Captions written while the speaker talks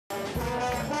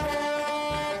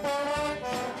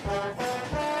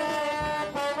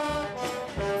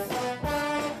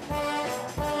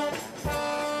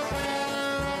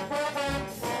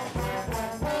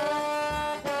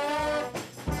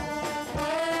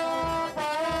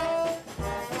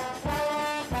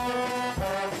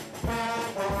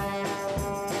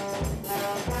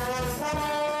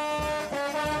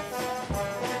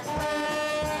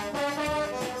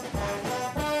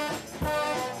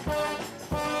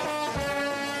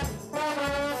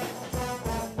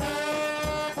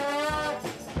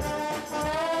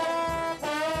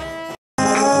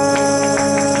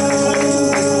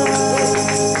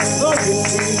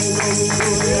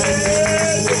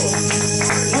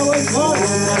Thank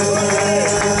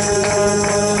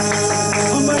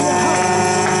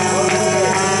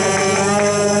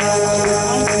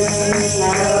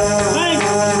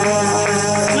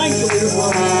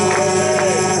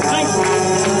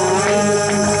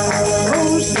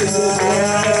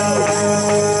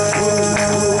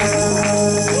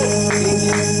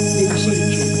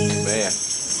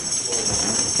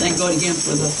God again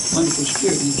for the wonderful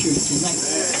spirit in the church tonight.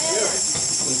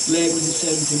 I was glad when he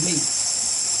said unto me,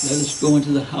 let us go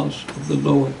into the house of the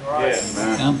Lord. Yes,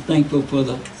 I'm thankful for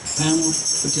the panel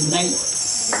for tonight.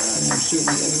 And I'm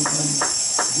certainly everyone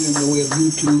here in the way of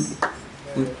YouTube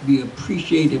would be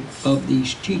appreciative of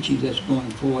these teachings that's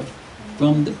going forth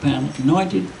from the panel.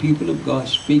 Anointed people of God,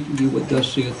 speaking to you what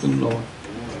thus saith the Lord,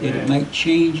 that it might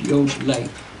change your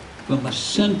life from a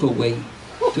sinful way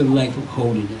to a life of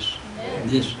holiness.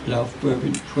 This is our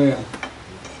fervent prayer.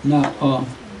 Now,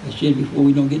 I said before,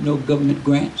 we don't get no government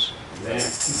grants.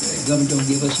 The government don't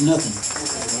give us nothing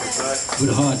but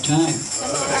a hard time.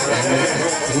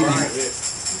 Amen.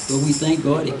 But we thank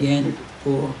God again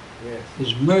for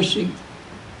His mercy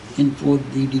and for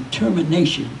the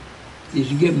determination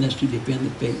He's given us to defend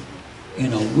the faith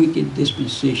in a wicked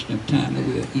dispensation of time that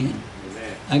we are in.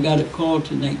 I got a call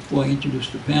tonight before I introduce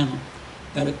the panel.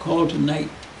 Got a call tonight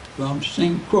from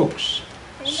St. Croix,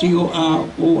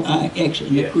 C-O-R-O-I-X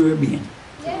in the Caribbean.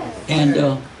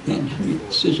 And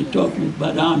sister talked to me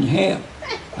about an hour and a half.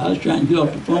 I was trying to get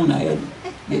off the phone. I had to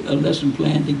get a lesson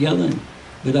plan together,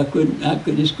 but I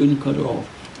just couldn't cut her off.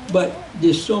 But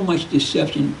there's so much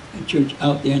deception in church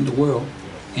out there in the world.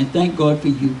 And thank God for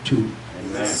YouTube.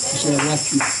 He said, I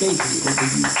watch you faithfully over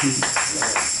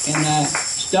YouTube. And I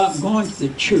stopped going to the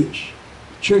church.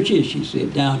 Churches, she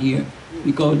said, down here,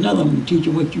 because none of them teach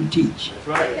you what you teach.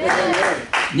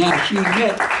 Now she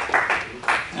met,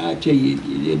 I'll tell you,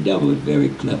 the devil is very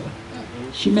clever.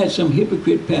 She met some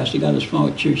hypocrite pastor, got a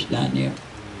small church down there.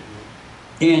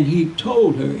 And he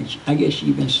told her, I guess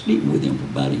she'd been sleeping with him for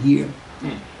about a year.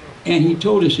 And he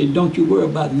told her, said, don't you worry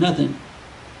about nothing,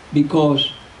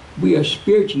 because we are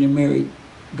spiritually married.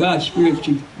 God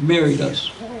spiritually married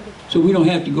us. So we don't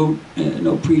have to go,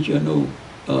 no preacher, no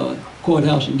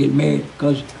courthouse and get married,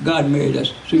 because God married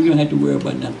us. So you don't have to worry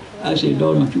about nothing. I said,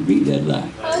 Lord, don't you read that lie.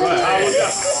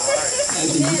 I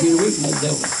said, you get away from that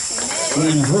devil. We're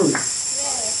in a hurry.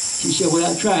 She said, well,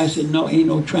 I tried. I said, no, ain't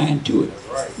no trying to it.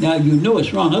 Now, you know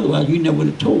it's wrong. Otherwise, you never would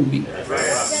have told me.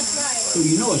 So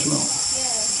you know it's wrong.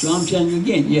 So I'm telling you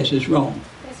again, yes, it's wrong.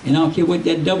 And I don't care what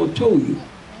that devil told you.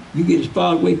 You get as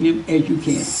far away from him as you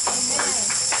can.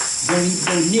 Don't even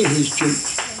go near his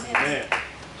church.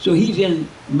 So he's in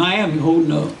Miami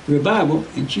holding a revival,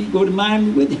 and she go to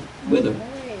Miami with her.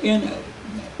 And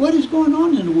what is going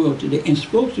on in the world today? And it's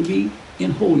supposed to be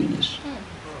in holiness.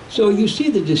 So you see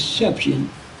the deception.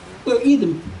 Well,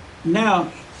 either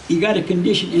now he got a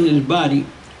condition in his body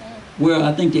where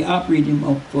I think they operate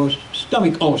him for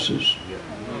stomach ulcers.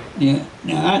 Now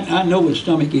I know what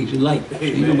stomach aches are like. So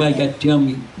ain't nobody got to tell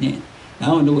me. I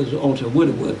don't know what's the ulcer, what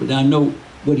it was, but I know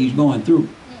what he's going through.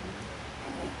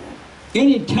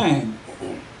 Anytime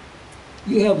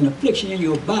you have an affliction in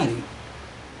your body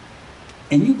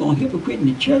and you're going to hypocrite in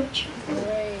the church,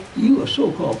 you a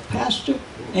so-called pastor,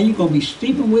 and you're going to be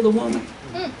sleeping with a woman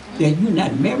that you're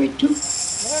not married to?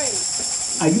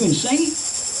 Are you insane?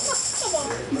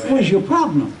 What is your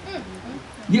problem?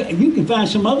 You can find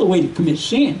some other way to commit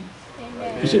sin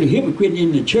instead of hypocriting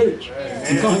in the church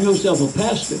and calling yourself a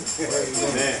pastor.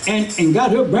 And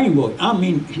got her brainwashed. I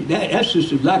mean, that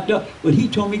sister's locked up, but he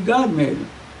told me God married her.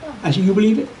 I said, you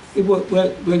believe it? Well,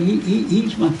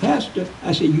 he's my pastor.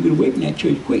 I said, you get away from that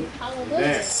church quick.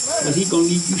 But he's going to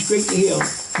lead you straight to hell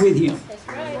with him.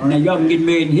 Now, y'all can get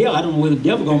married in hell. I don't know whether the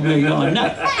devil going to marry y'all or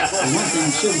not. But one thing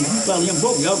is certain, if you follow him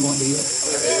broke, y'all going to hell.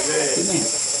 Amen.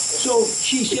 So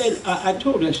she said, I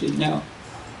told her, I said, now,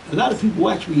 a lot of people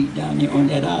watch me down there on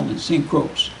that island, St.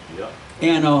 Croix.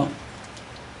 And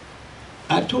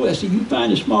I told her, I said, you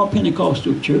find a small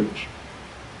Pentecostal church,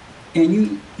 and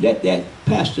you let that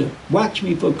pastor watch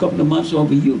me for a couple of months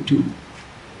over YouTube.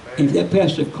 And if that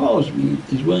pastor calls me,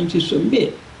 is willing to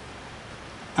submit,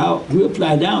 we'll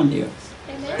fly down there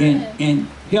and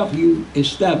help you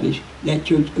establish that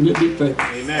church a little bit further.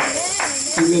 Amen.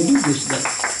 And we'll do this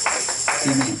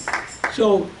thing. Amen.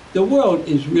 So the world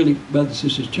is really, brothers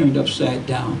and sisters, turned upside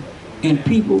down. And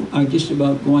people are just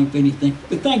about going for anything.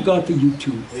 But thank God for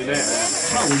YouTube. Amen.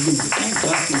 Hallelujah. Thank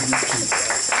God for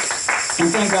YouTube. And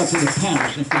thank God for the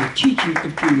panels and for the teaching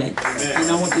of true light.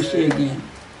 And I want to say again,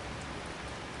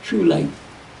 true light,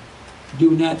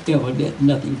 do not ever let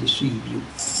nothing deceive you.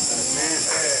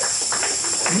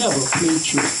 Never play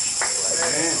church.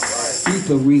 Be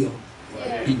for real.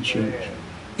 in church.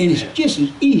 And it's just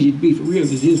as easy to be for real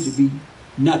as it is to be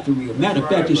not for real. Matter of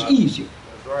fact, it's easier.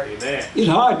 It's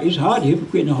hard to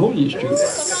hypocrite in the holiness church.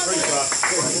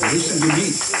 Listen to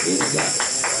me. Praise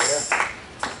God.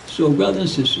 So,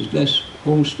 brothers and sisters, let's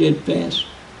hold steadfast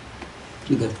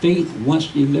to the faith once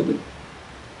delivered.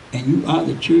 And you are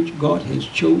the church God has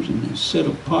chosen and set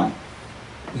apart.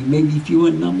 We may be few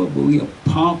in number, but we are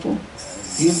powerful in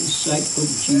the sight of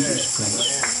Jesus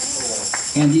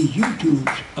Christ. And these YouTube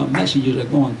messages are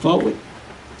going forward,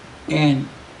 and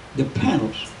the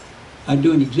panels are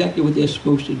doing exactly what they're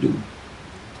supposed to do.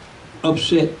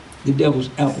 Upset the devil's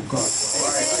apple cart.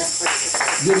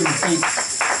 Get them to think.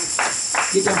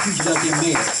 Get them preachers out there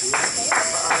mad.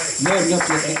 Mad enough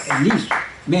to, at least,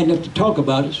 mad enough to talk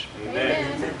about us.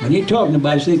 When they're talking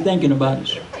about us, they're thinking about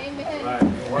us.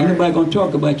 Ain't nobody going to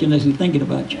talk about you unless they're thinking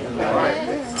about you.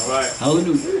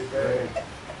 Hallelujah.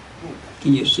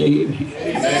 Can you say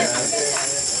amen?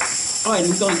 All right,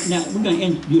 we're going to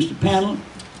introduce the panel.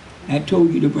 I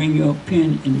told you to bring your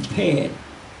pen and pad.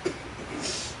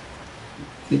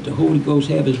 Let the Holy Ghost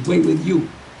have his way with you.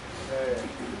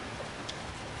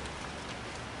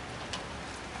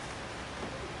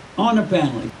 On the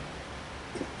panel,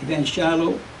 Evangelist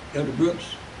Shiloh, Elder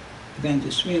Brooks,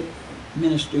 Evangelist Smith,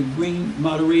 Minister Green,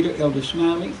 moderator, Elder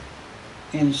Smiley,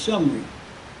 and summary,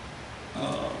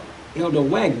 Elder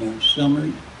Wagner,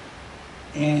 summary,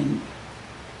 and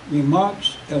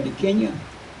remarks, Elder Kenya,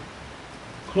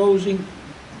 closing,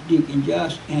 Deacon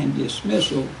Josh, and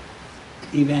dismissal,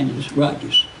 Evangelist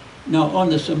Rogers. Now, on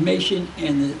the summation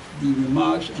and the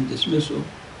remarks and dismissal,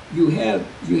 you have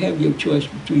your choice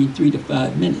between 3 to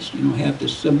 5 minutes. You don't have to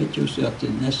submit yourself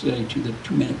necessarily to the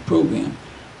 2-minute program,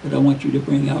 but I want you to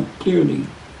bring out clearly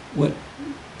what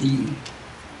the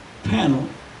panel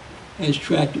has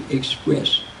tried to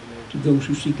express to those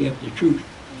who seek after the truth.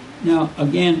 Now,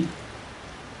 again,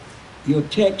 your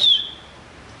text,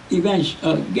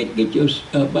 get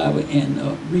your Bible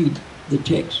and read the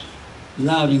text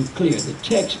loud and clear. The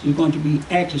text is going to be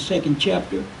Acts, the 2nd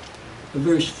chapter,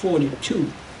 verse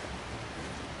 42.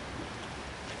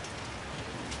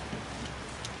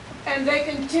 And they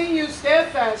continued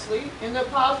steadfastly in the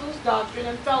apostles' doctrine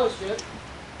and fellowship,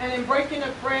 and in breaking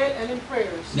of bread and in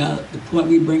prayers. Now, the point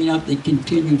we're bringing out, they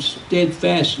continued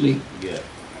steadfastly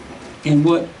in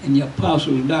what? In the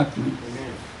apostles' doctrine.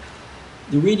 Amen.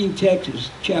 The reading text is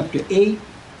chapter 8,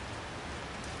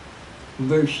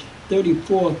 verse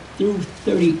 34 through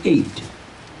 38.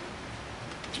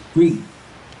 Read.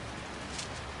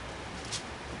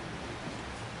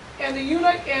 And the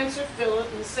eunuch answered Philip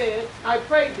and said, I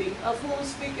pray thee, of whom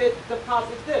speaketh the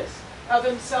prophet this, of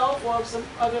himself or of some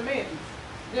other man?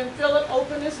 Then Philip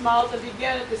opened his mouth and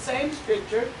began at the same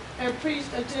scripture, and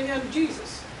preached unto him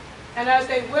Jesus. And as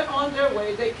they went on their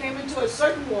way, they came into a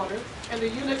certain water, and the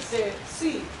eunuch said,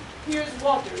 See, here is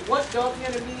water, what doth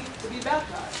hinder me to be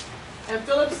baptized? And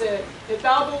Philip said, If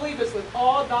thou believest with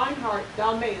all thine heart,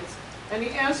 thou mayest. And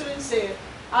he answered and said,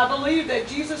 I believe that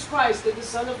Jesus Christ is the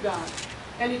Son of God.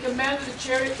 And he commanded the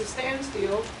chariot to stand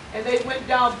still, and they went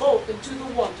down both into the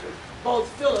water, both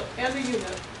Philip and the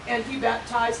eunuch, and he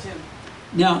baptized him.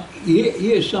 Now,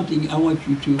 here's something I want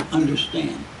you to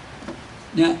understand.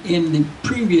 Now, in the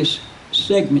previous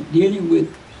segment dealing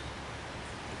with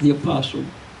the apostle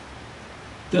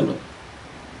Philip,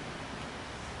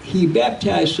 he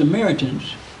baptized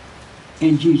Samaritans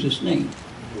in Jesus' name.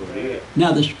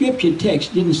 Now, the scripture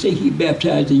text didn't say he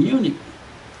baptized the eunuch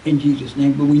in Jesus'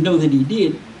 name, but we know that he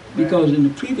did, because in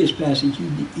the previous passage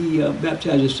he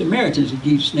baptized the Samaritans in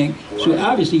Jesus' name. So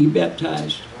obviously he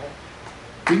baptized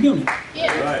the eunuch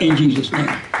in Jesus' name.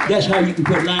 That's how you can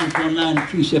put line upon line and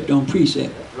precept on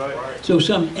precept. So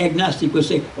some agnostic will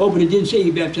say, oh, but it didn't say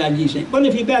he baptized in Jesus' name. Well,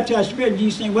 if he baptized the Spirit in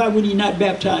Jesus' name, why would he not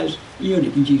baptize the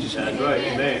eunuch in Jesus' name? That's right,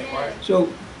 amen.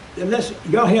 So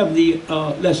y'all have the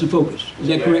lesson focus. Is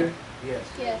that correct?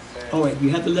 Yes. All right, you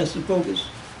have the lesson focus.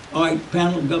 All right,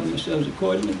 panel, govern yourselves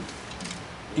accordingly.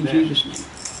 In Jesus' name.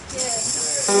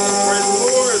 Yes.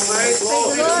 Praise the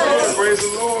Lord, saints. Praise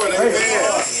the Lord.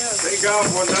 Amen. Thank God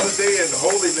for another day in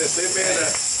holiness. Amen.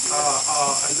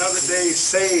 Another day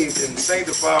saved and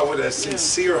sanctified with a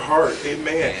sincere heart.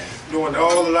 Amen. Doing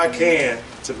all that I can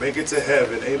to make it to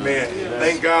heaven. Amen.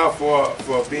 Thank God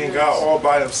for being God all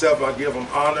by himself. I give him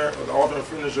honor, the author and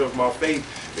finisher of my faith.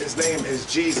 His name is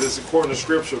Jesus, according to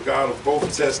Scripture, God of both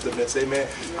testaments. Amen.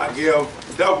 I give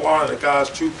double honor to God's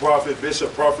true prophet,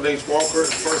 Bishop Prophet H. Walker,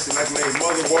 first elect lady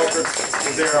Mother Walker,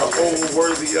 and they are all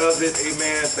worthy of it.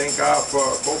 Amen. Thank God for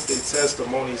both their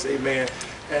testimonies. Amen.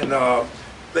 And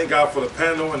thank God for the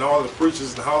panel and all the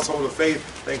preachers in the household of faith.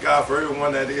 Thank God for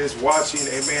everyone that is watching.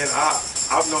 Amen.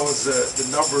 I've noticed the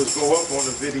numbers go up on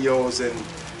the videos,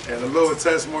 and a little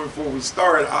testimony before we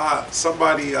start.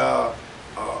 Somebody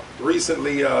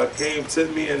recently came to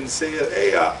me and said,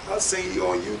 "Hey, I seen you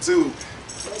on YouTube."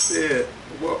 I said,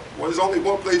 well, there's only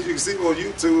one place you can see me on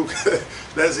YouTube.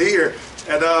 That's here.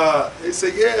 And they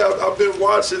said, "Yeah, I've been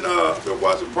watching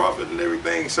Prophet and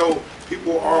everything." So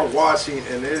people are watching,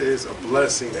 and it is a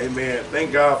blessing. Amen.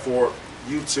 Thank God for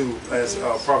YouTube, as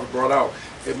Prophet brought out.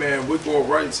 Amen. We go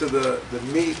right into the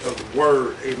meat of the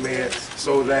word. Amen.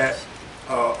 So that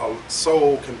a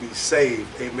soul can be saved.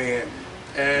 Amen.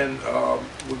 And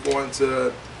we're going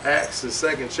to Acts, the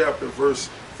 2nd chapter, verse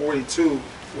 42,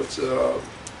 which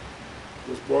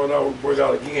was brought out. We bring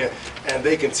out again. And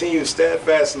they continued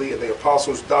steadfastly in the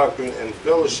apostles' doctrine and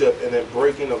fellowship, and in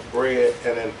breaking of bread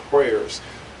and in prayers.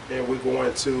 And we're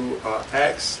going to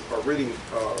Acts, reading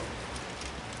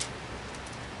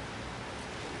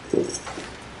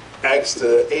Acts,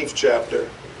 the 8th chapter,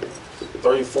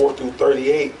 34 through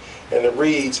 38. And it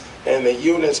reads, "And the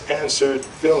eunuchs answered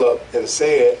Philip and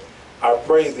said, I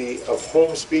pray thee, of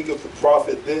whom speaketh the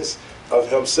prophet this, of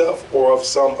himself or of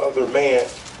some other man?"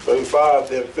 35,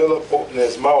 then Philip opened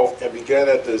his mouth and began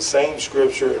at the same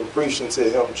scripture and preaching to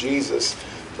him Jesus.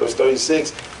 Verse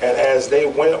 36, and as they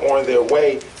went on their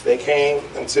way, they came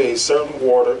unto a certain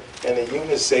water, and the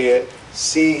eunuch said,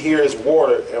 See, here is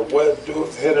water, and what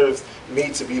doeth hindereth me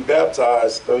to be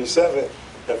baptized? 37,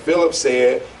 and Philip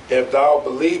said, If thou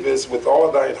believest with all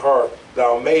thine heart,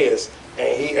 thou mayest.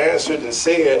 And he answered and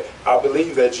said, I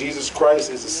believe that Jesus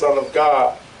Christ is the Son of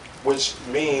God, which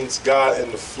means God in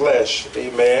the flesh.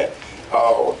 Amen.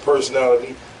 Or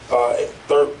personality.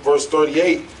 Verse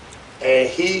 38, and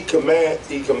he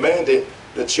commanded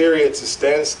the chariot to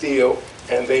stand still,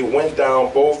 and they went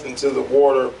down both into the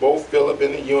water, both Philip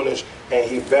and the eunuch, and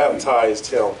he baptized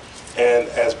him. And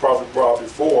as Prophet brought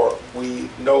before, we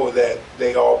know that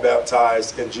they all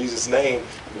baptized in Jesus' name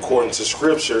according to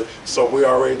Scripture. So we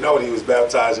already know that he was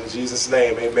baptized in Jesus'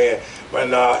 name. Amen.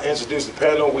 When introduce the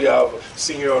panel, we have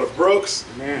Senior Elder Brooks,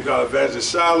 we got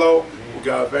Evangelist Shiloh, we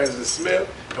got Evangelist Smith,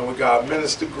 and we got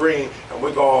Minister Green. And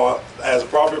we're going, as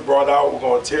Prophet brought out, we're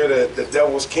going to tear the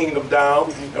devil's kingdom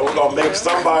down, and we're going to make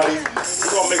somebody,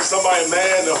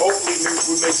 mad, and hopefully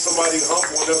we make somebody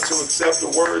humble enough to accept the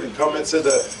word and come into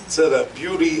the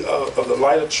beauty of the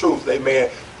light of truth. Amen.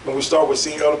 And we start with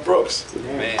Senior Elder Brooks.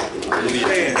 Amen.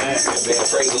 Amen.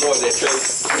 Praise the Lord, that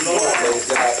church. Praise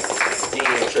God.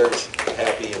 Again, church,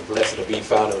 happy and blessed to be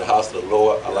found in the house of the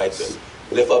Lord. I like to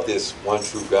lift up this one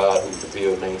true God who's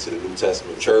revealed name to the New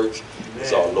Testament church.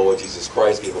 It's our Lord Jesus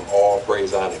Christ. Give him all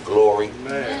praise, honor, and glory.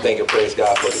 Amen. Thank and praise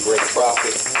God for the great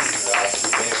prophet, God's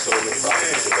true man, prophet,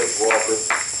 Walker,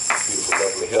 beautiful,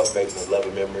 lovely health, making a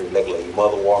loving memory, Lady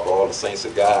Mother Walker, all the saints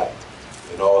of God,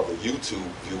 and all the YouTube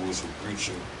viewers who greet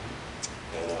you.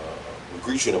 And we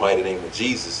greet you in the mighty name of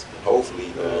Jesus. And hopefully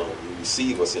you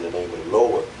receive us in the name of the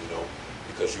Lord,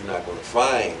 because you're not going to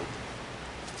find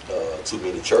too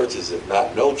many churches, if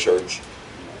not no church,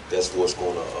 that's what's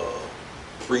going to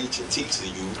preach and teach to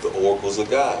you the oracles of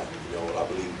God. And I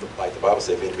believe, like the Bible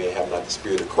said, if any man have not the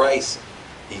Spirit of Christ,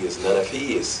 he is none of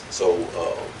his. So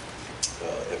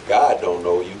if God don't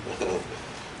know you,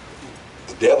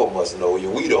 the devil must know you.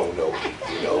 We don't know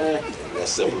you. And that's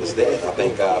simple as that. I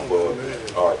thank God for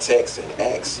our text in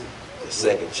Acts, the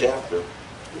 2nd chapter,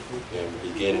 and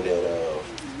beginning at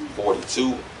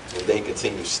 42. And they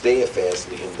continue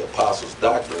steadfastly in the apostles'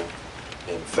 doctrine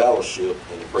and fellowship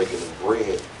and the breaking of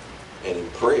bread and in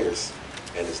prayers.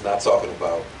 And it's not talking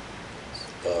about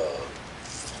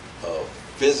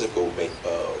physical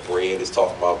bread. It's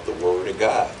talking about the Word of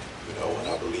God. And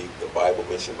I believe the Bible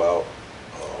mentioned about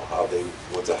how they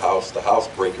went to house to house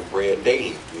breaking bread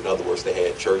daily. In other words, they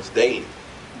had church daily.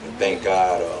 And thank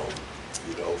God,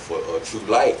 for a true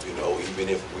light. Even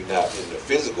if we're not in the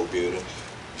physical building,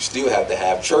 you still have to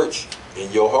have church in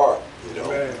your heart,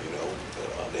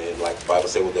 and like the Bible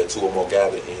says, with that 2 or more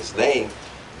gathered in his name,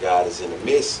 God is in the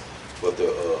midst. But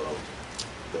the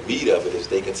meat of it is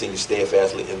they continue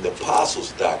steadfastly in the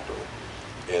apostles' doctrine.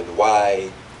 And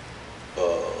why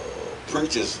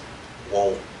preachers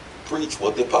won't preach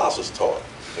what the apostles taught.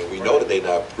 And we know that they're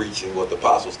not preaching what the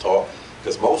apostles taught,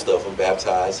 because most of them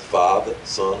baptize Father,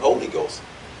 Son, Holy Ghost.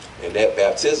 And that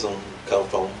baptism comes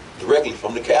directly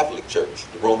from the Catholic Church,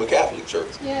 the Roman Catholic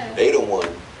Church. Yeah. They the one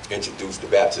introduced the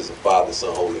baptism, Father,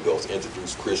 Son, Holy Ghost,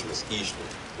 introduced Christmas, Easter,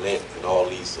 Lent, and all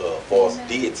these false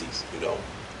deities,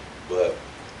 But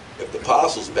if the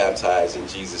apostles baptized in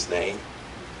Jesus' name,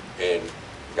 and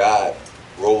God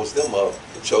rose them up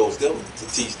and chose them to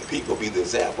teach the people, be the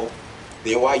example,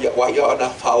 then why y'all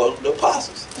not following the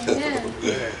apostles? And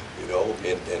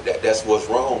that's what's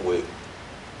wrong with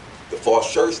the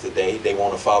false church today, they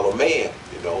want to follow man,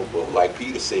 you know, but like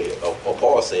Peter said, or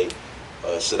Paul said,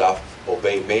 should I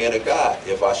obey man or God?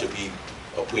 If I should be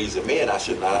a pleasing man, I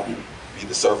should not be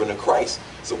the servant of Christ.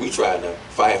 So we trying to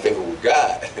find favor with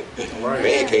God. Right.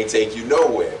 Man can't take you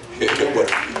nowhere. But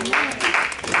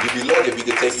you'd be lucky if he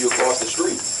could take you across the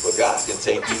street. But God can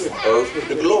take you from earth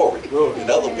to glory.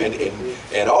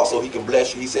 And also he can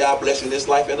bless you. He said, I'll bless you in this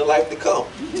life and the life to come.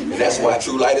 And that's why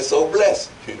True Light is so blessed,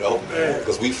 you know,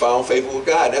 because we found favor with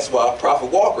God. That's why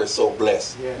Prophet Walker is so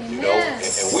blessed, you know,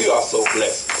 and we are so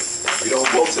blessed. We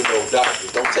don't go to no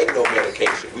doctors, don't take no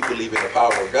medication. We believe in the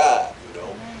power of God, you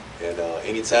know. And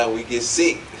anytime we get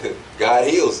sick, God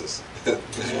heals us.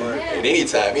 And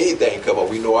anytime anything come up,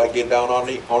 we know how to get down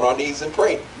on our knees and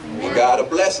pray. And God will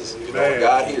bless us. You know,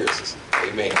 God hears us.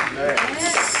 Amen.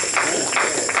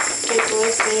 Praise the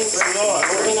Lord, saints.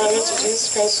 In honor to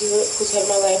Jesus Christ, who saved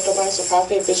my life, the Barnes of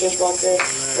Prophet, Bishop Walker,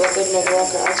 Welcome Mother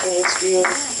Walker, I turn it to you.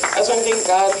 I just want to thank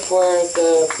God for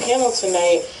the panel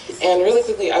tonight. And really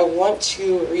quickly, I want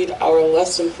to read our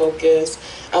lesson focus,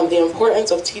 the importance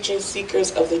of teaching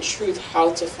seekers of the truth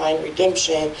how to find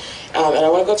redemption. And I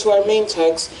want to go to our main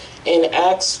text in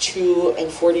Acts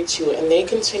 2:42. And they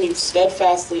continued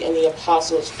steadfastly in the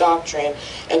apostles' doctrine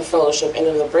and fellowship, and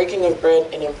in the breaking of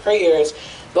bread and in prayers.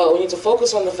 But we need to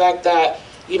focus on the fact that,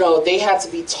 you know, they had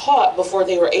to be taught before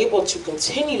they were able to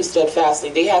continue steadfastly.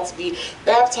 They had to be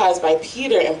baptized by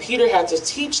Peter, and Peter had to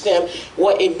teach them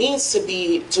what it means to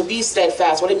be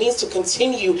steadfast, what it means to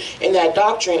continue in that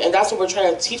doctrine. And that's what we're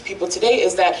trying to teach people today,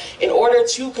 is that in order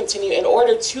to continue, in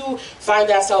order to find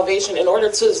that salvation, in order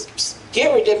to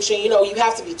get redemption, you know, you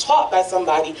have to be taught by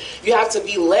somebody. You have to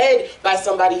be led by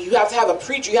somebody. You have to have a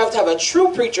preacher. You have to have a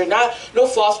true preacher, not no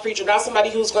false preacher, not somebody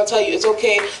who's going to tell you it's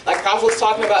okay, like Prophet was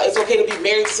talking about, it's okay to be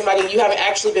married to somebody and you haven't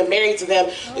actually been married to them.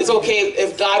 It's okay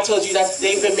if God tells you that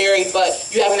they've been married, but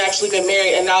you haven't actually been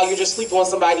married, and now you're just sleeping on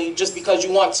somebody just because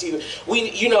you want to.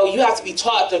 You know, you have to be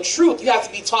taught the truth. You have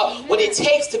to be taught what it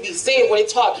takes to be saved,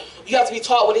 you have to be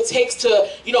taught what it takes to,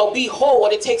 you know, be whole,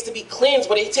 what it takes to be cleansed,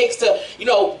 what it takes to, you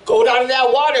know, go down in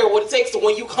that water, what it takes to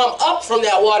when you come up from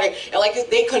that water. And like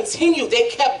they continued, they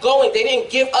kept going. They didn't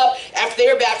give up after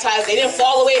they were baptized. They didn't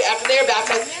fall away after they were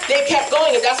baptized. They kept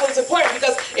going, and that's what's important,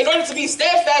 because in order to be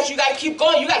steadfast, you got to keep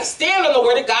going. You got to stand on the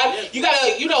word of God. You got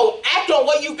to, you know, act on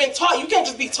what you've been taught. You can't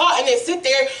just be taught and then sit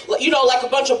there, you know, like a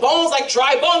bunch of bones, like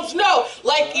dry bones. No,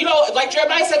 like, you know, like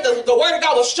Jeremiah said, the word of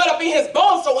God was shut up in his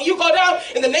bones. So when you go down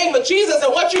in the name of Jesus,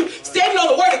 and once you standing on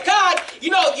the word of God, you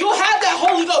know, you have that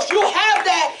Holy Ghost. You have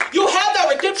that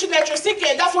redemption that you're seeking.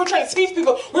 And that's what we're trying to teach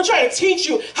people. We're trying to teach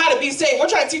you how to be saved. We're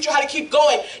trying to teach you how to keep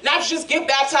going, not to just get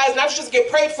baptized, not to just get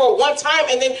prayed for one time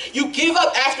and then you give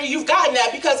up after you've gotten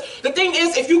that. Because the thing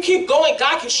is, if you keep going,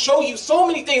 God can show you so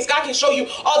many things. God can show you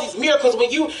all these miracles. When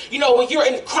you know, when you're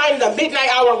crying in the midnight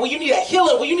hour, when you need a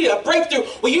healing, when you need a breakthrough,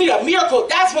 when you need a miracle,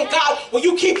 that's when God, when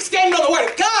you keep standing on the word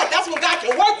of God, that's when God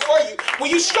can work for you.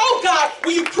 When you show God,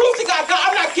 when you prove to God,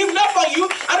 I'm not giving up on you.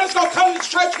 I'm just going to come to this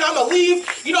church and I'm going to leave.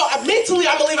 You know, mentally,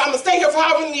 I'm going to leave. I'm going to stay here for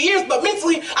however many years, but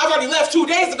mentally, I've already left 2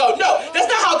 days ago. No, that's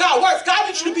not how God works. God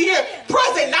needs you to be here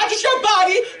present, not just your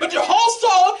body, but your whole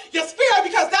soul, your spirit,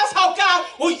 because that's how God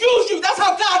will use you. That's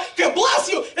how God can bless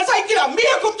you. That's how you get a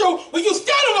miracle through, when you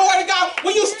stand on the word of God,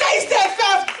 when you stay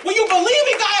steadfast, when you believe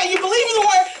in God and you believe in the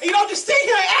word, and you don't just sit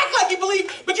here and act like you believe,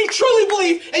 but you truly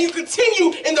believe, and you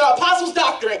continue in the apostles'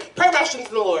 doctrine. Pray my strength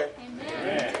in the Lord.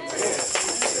 Amen.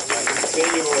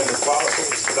 Continue in the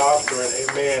apostles' doctrine,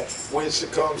 amen,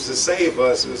 which comes to save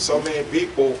us. And so many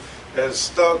people have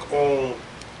stuck on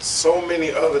so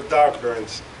many other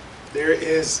doctrines. There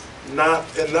is not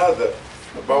another.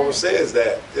 The Bible says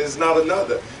that. There's not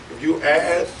another. If you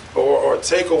add or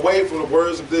take away from the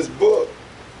words of this book,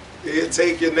 it'll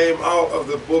take your name out of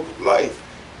the book of life.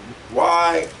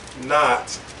 Why not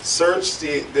search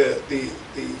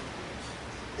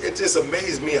it just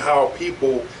amazes me how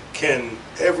people can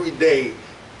every day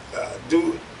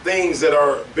do things that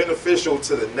are beneficial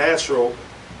to the natural,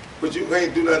 but you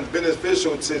can't do nothing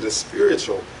beneficial to the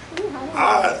spiritual.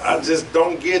 I just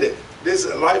don't get it. This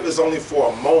life is only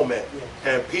for a moment,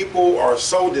 and people are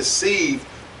so deceived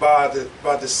by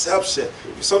deception.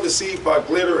 You're so deceived by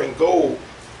glitter and gold.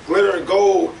 Glitter and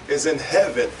gold is in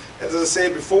heaven. As I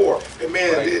said before,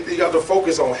 amen, right. You got to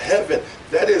focus on heaven.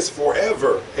 That is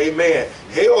forever, amen.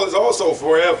 Hell is also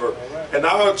forever. Right. And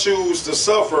I'll choose to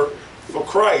suffer for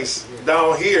Christ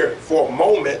down here for a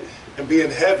moment and be in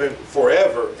heaven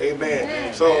forever, amen.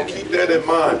 Amen. So keep that in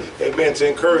mind, amen, to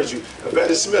encourage you.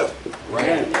 Betty Smith.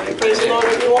 Right. Praise the Lord,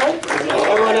 everyone.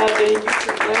 Everyone out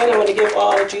there. I want to give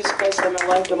honor to Jesus Christ in my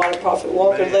life, to my prophet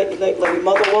Walker, lady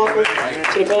Mother Walker,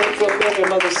 to the benefit member,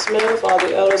 Mother Smith, all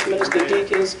the elders, minister,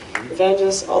 deacons,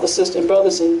 evangelists, all the sisters and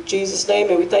brothers in Jesus' name.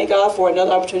 And we thank God for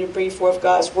another opportunity to bring forth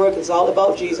God's work. It's all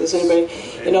about Jesus. Amen.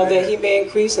 You know, that He may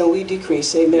increase and we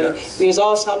decrease. Amen. We is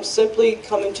also simply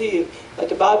coming to you. Like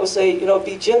the Bible say, you know,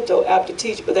 be gentle, apt to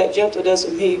teach, but that gentle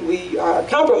doesn't mean we are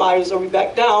compromisers or we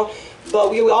back down.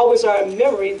 But we always are in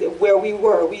memory that where we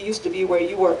were. We used to be where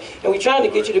you were. And we're trying to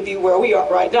get you to be where we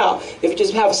are right now. If you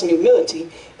just have some humility.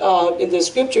 And the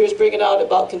scripture is bringing out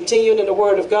about continuing in the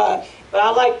Word of God. But I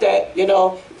like that, you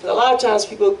know, because a lot of times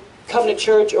people come to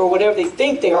church or whatever they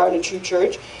think they are in a true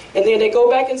church. And then they go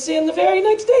back and sin the very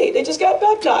next day. They just got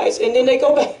baptized. And then they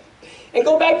go back and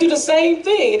go back to the same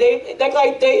thing. They act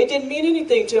like it didn't mean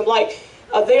anything to them. Like,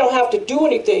 they don't have to do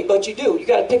anything, but you do. You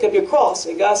got to pick up your cross,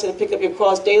 and God said to pick up your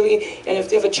cross daily. And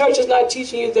if a church is not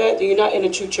teaching you that, then you're not in a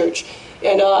true church.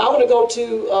 And I want to go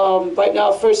to right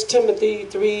now 1 Timothy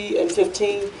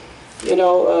 3:15. You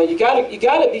know, you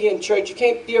gotta be in church. You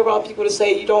can't be around people to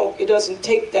say you don't. It doesn't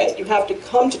take that. You have to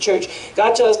come to church.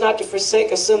 God tells us not to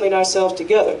forsake assembling ourselves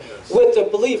together with the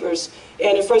believers.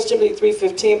 And in 1 Timothy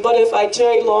 3:15, but if I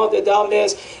tarry long, that thou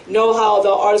mayest know how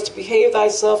thou art to behave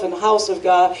thyself in the house of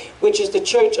God, which is the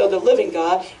church of the living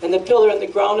God, and the pillar and the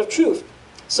ground of truth.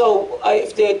 So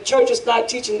if the church is not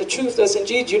teaching the truth, that's in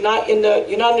Jesus, you're not in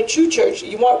the true church.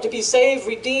 You want to be saved,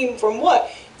 redeemed from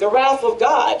what? The wrath of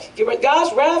God.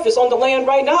 God's wrath is on the land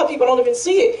right now. People don't even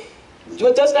see it.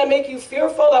 Doesn't that make you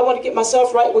fearful? I want to get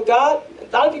myself right with God. A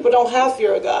lot of people don't have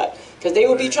fear of God because they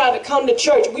will be trying to come to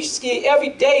church. We see every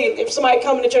day, if somebody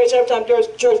coming to church, every time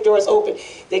church doors open,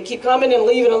 they keep coming and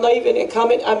leaving and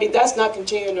coming. I mean, that's not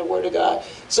continuing the Word of God.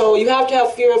 So you have to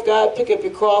have fear of God, pick up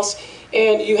your cross,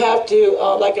 and you have to,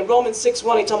 like in Romans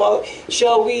 6:1, he talking about,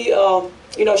 shall we,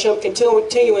 shall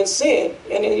continue in sin?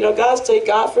 And then, God say,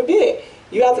 God forbid.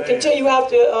 You have to continue, you have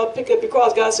to pick up your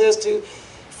cross. God says to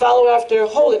follow after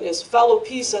holiness, follow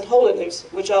peace and holiness,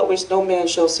 without which no man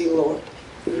shall see the Lord.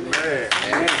 Amen.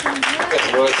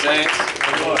 Praise the Lord, saints.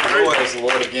 Praise the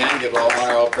Lord again. Give all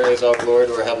honor, all praise, all glory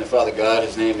to our Heavenly Father God.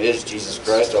 His name is Jesus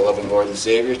Christ, our loving Lord and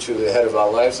Savior, truly the head of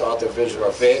our lives, author and finisher of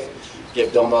our faith.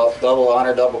 Give double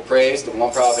honor, double praise to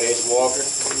one prophet, H. Walker.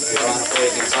 Give honor and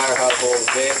praise to the entire household of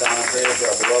faith. Honor and praise to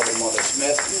our beloved Mother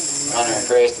Smith. Honor and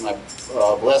praise to my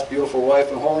blessed, beautiful wife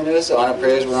in holiness. Honor and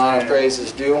praise where honor and praise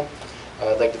is due.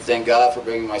 I'd like to thank God for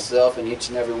bringing myself and each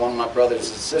and every one of my brothers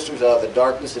and sisters out of the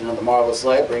darkness and into the marvelous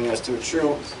light, bringing us to a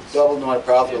true double-anointed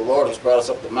prophet of the Lord who's brought us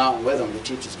up the mountain with him to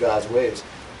teach us God's ways.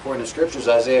 According to Scriptures,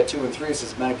 Isaiah 2:3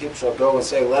 says, many people shall go and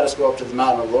say, let us go up to the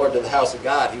mountain of the Lord, to the house of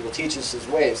God. He will teach us his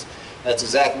ways. That's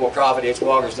exactly what Prophet H.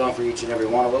 Walker has done for each and every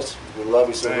one of us. We love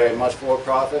you so very much for it,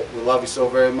 Prophet. We love you so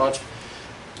very much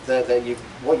that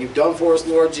what you've done for us,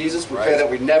 Lord Jesus. We pray that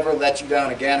we never let you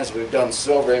down again, as we've done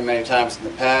so very many times in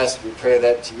the past. We pray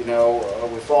that,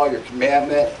 we follow your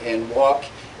commandment and walk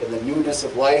in the newness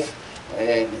of life,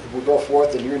 and we go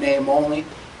forth in your name only.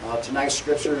 Tonight's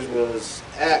scriptures was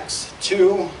Acts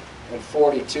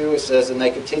 2:42. It says, and they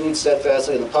continued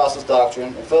steadfastly in the apostles'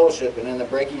 doctrine and fellowship and in the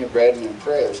breaking of bread and in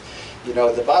prayers.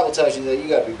 The Bible tells you that you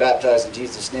got to be baptized in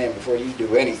Jesus' name before you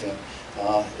do anything.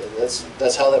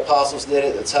 That's how the apostles did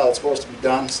it. That's how it's supposed to be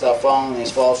done. Stop following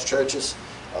these false churches.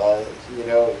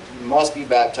 You must be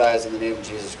baptized in the name of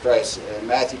Jesus Christ. In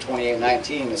Matthew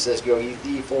 28:19, it says, go ye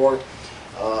therefore,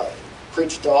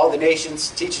 preach to all the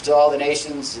nations, teach it to all the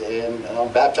nations, and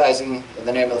baptizing in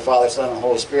the name of the Father, Son, and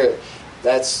Holy Spirit.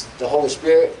 That's the Holy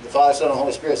Spirit. The Father, Son, and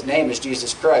Holy Spirit's name is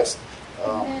Jesus Christ.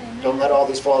 Don't let all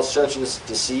these false churches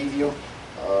deceive you.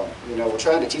 We're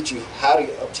trying to teach you how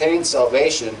to obtain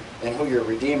salvation and who your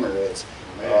Redeemer is.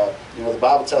 The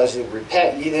Bible tells you,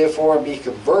 repent ye therefore and be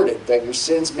converted, that your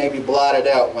sins may be blotted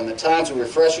out, when the times of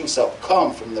refreshing shall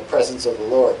come from the presence of the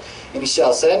Lord. And he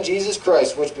shall send Jesus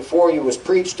Christ, which before you was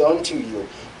preached unto you,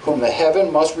 whom the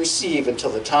heaven must receive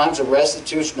until the times of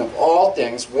restitution of all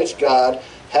things, which God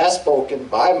has spoken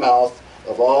by mouth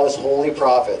of all his holy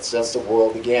prophets since the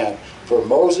world began. For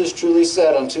Moses truly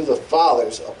said unto the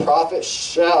fathers, a prophet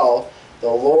shall the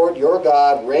Lord your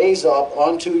God raise up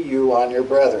unto you on your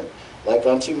brethren. Like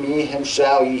unto me him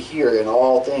shall ye hear in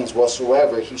all things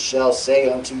whatsoever he shall say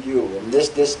unto you. In this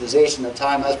dispensation of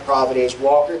time, that's Prophet H.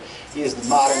 Walker. He is the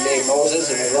modern day Moses,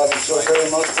 and we love you so very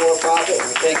much for a prophet, and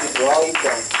we thank you for all you've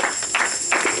done.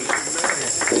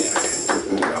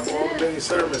 I've heard many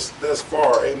sermons thus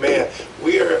far. Amen.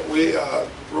 We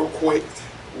real quick,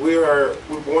 we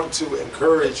want to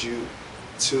encourage you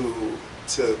to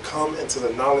come into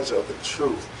the knowledge of the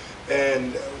truth.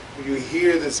 And when you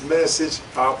hear this message,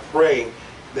 I pray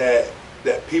that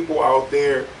people out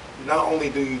there not only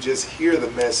do you just hear the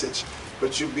message,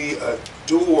 but you be a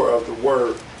doer of the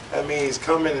word. That means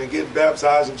come in and get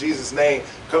baptized in Jesus' name.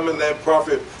 Come and let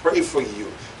prophet pray for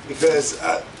you. Because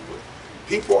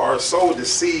people are so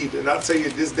deceived. And I tell you,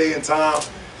 this day and time,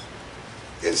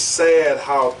 it's sad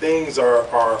how things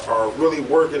are really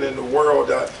working in the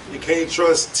world. You can't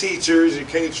trust teachers. You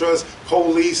can't trust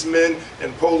policemen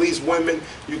and policewomen.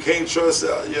 You can't trust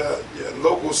your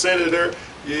local senator.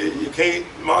 You can't,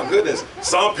 my goodness,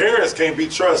 some parents can't be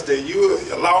trusted. You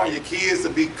allowing your kids to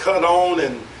be cut on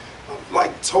and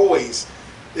like toys.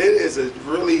 It is a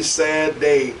really sad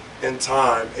day and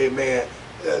time. Amen.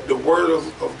 The word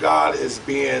of God is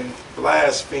being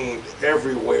blasphemed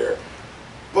everywhere.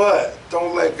 But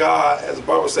don't let God, as the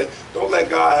Bible says, don't let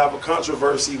God have a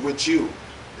controversy with you.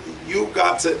 You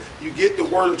get the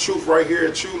word of truth right here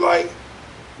at True Light.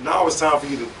 Now it's time for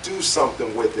you to do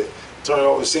something with it. Turn it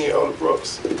over to Senior Elder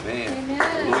Brooks. Amen.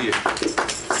 Hallelujah.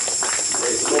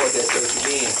 Praise the Lord, that church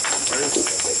again.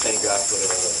 Thank God for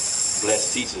the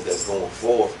blessed teaching that's going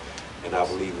forth. And I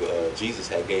believe Jesus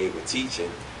had gave a teaching,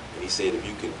 and he said, if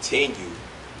you continue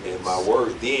in my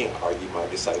word, then are you my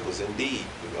disciples indeed.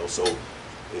 So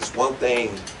it's one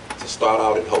thing to start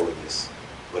out in holiness,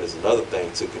 but it's another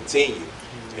thing to continue.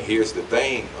 And here's the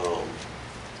thing,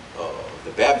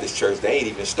 the Baptist church, they ain't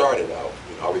even started out.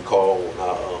 I recall when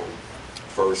I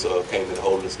first came into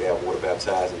holiness, got water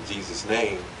baptized in Jesus'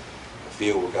 name,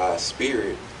 filled with God's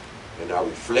Spirit, and I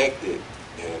reflected,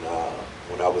 and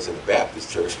when I was in the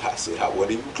Baptist church, I said I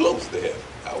wasn't even close to heaven.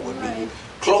 I wasn't even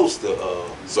close to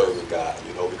serving God,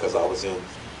 because I was in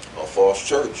a false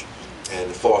church. And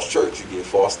in false church, you get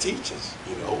false teachers,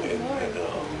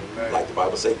 and like the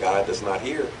Bible says, God does not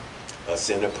hear a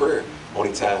sinner prayer.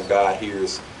 Only time God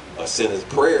hears a sinner's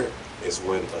prayer is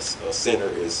when a sinner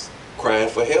is crying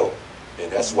for help.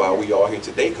 And that's why we are here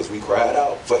today, because we cried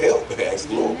out for help. Ask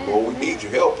the Lord, Lord, we need you,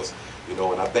 help us. And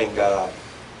I thank God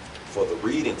for the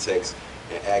reading text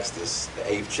in Acts the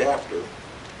 8th chapter,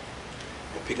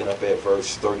 and picking up at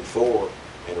verse 34.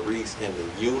 And it reads, and the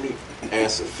eunuch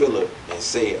answered Philip and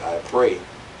said, I pray,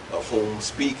 of whom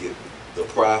speaketh the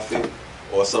prophet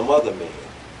or some other man?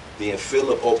 Then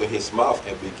Philip opened his mouth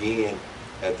and began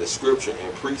at the scripture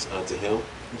and preached unto him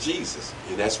Jesus.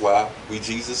 And that's why we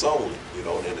Jesus only.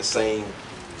 And the same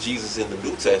Jesus in the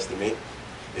New Testament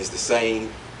is the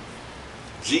same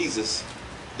Jesus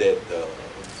that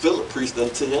Philip preached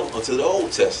unto him unto the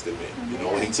Old Testament.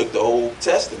 And he took the Old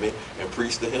Testament and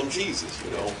preached to him Jesus.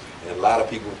 And a lot of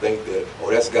people think that,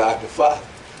 oh, that's God the Father.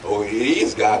 Oh, it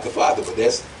is God the Father, but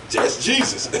that's just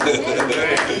Jesus.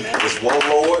 It's one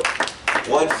Lord,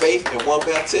 one faith, and one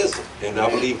baptism. And I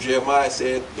believe Jeremiah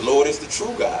said the Lord is the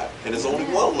true God, and there's only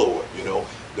one Lord.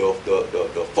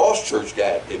 The false church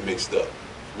got it mixed up,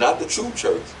 not the true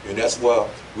church. And that's why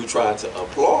we're trying to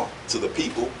implore to the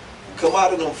people, come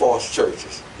out of them false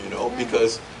churches,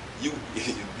 because you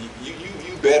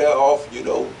better off,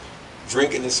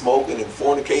 drinking and smoking and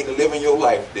fornicating and living your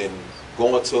life than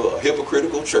going to a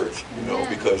hypocritical church,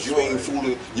 because you ain't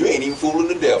even fooling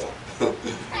the devil.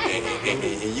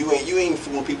 and you ain't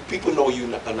fooling people. People know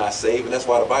you are not saved, and that's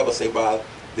why the Bible say by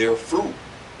their fruit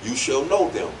you shall know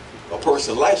them. A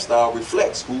person's lifestyle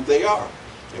reflects who they are.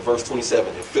 In verse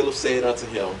 27, and Philip said unto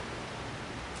him,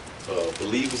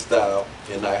 believest thou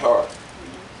in thy heart?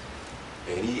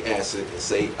 And he answered and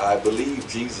said, I believe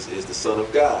Jesus is the Son of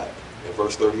God. In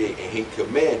verse 38, and he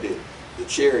commanded the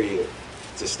chariot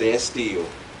to stand still,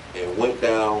 and went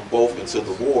down both into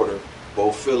the water,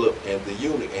 both Philip and the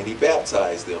eunuch, and he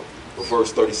baptized them. But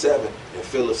verse 37, and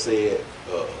Philip said,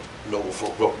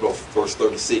 verse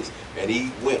 36, and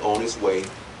he went on his way.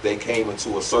 They came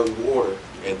into a certain water,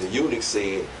 and the eunuch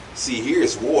said, see, here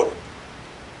is water.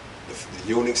 The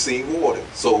eunuch seen water.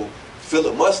 So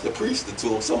Philip must have preached to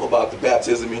him something about the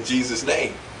baptism in Jesus'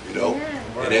 name,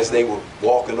 And as they were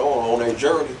walking on their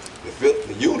journey,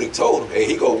 the eunuch told him, hey,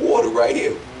 he got water right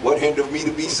here. What hindered me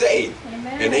to be saved?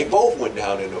 Amen. And they both went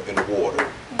down in the water,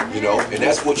 And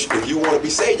that's what, if you want to be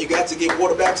saved, you got to get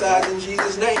water baptized in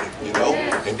Jesus' name,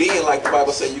 Amen. And then, like the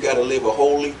Bible says, you got to live a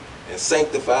holy and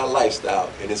sanctified lifestyle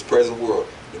in this present world.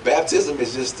 The baptism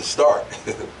is just the start,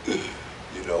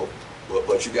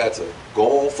 But you got to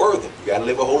go on further. You got to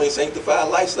live a holy and sanctified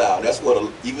lifestyle. And that's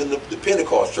what even the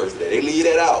Pentecost church today, they leave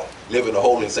that out, living a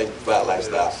holy and sanctified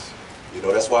lifestyle.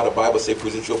 That's why the Bible says,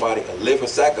 present your body a living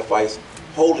sacrifice,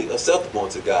 holy, acceptable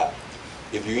unto God.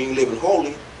 If you ain't living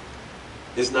holy,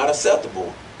 it's not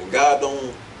acceptable. And God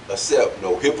don't accept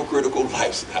no hypocritical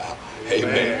lifestyle.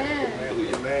 Amen.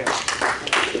 Amen. Amen.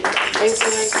 Praise the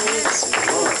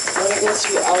Lord. I want to go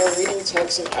to our reading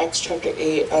text in Acts chapter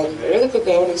 8. Really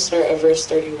quickly, I want to start at verse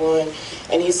 31.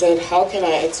 And he said, how can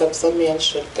I, except some man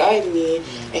should guide me?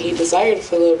 And he desired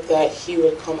Philip that he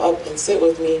would come up and sit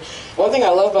with me. One thing I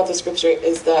love about the scripture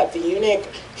is that the eunuch,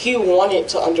 he wanted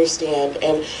to understand.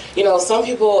 And, you know, some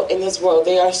people in this world,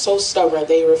 they are so stubborn.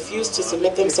 They refuse to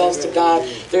submit themselves to God.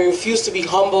 They refuse to be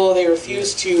humble. They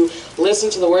refuse to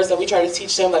listen to the words that we try to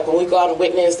teach them. Like when we go out and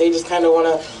witness, they just kind of want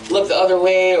to look the other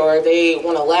way, or they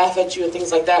want to laugh at you and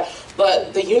things like that.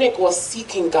 But the eunuch was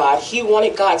seeking God. He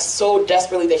wanted God so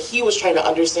desperately that he was trying to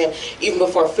understand even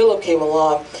before Philip came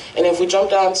along. And if we jump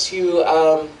down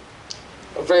to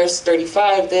verse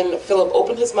 35, then Philip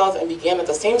opened his mouth and began at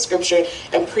the same scripture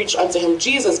and preached unto him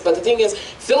Jesus. But the thing is,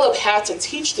 Philip had to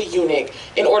teach the eunuch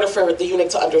in order for the eunuch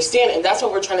to understand. And that's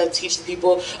what we're trying to teach the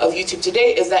people of YouTube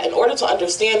today, is that in order to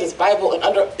understand this Bible, and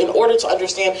in order to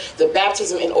understand the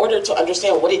baptism, in order to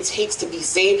understand what it takes to be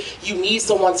saved, you need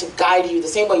someone to guide you. The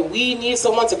same way we need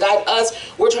someone to guide us,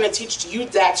 we're trying to teach you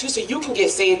that too, so you can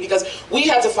get saved, because we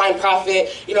had to find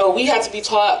prophet. You know, we had to be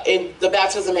taught in the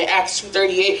baptism in Acts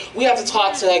 2:38. We had to taught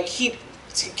to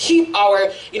keep our,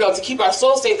 you know, to keep our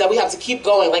soul saved, that we have to keep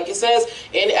going. Like it says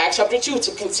in Acts chapter 2,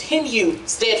 to continue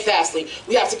steadfastly.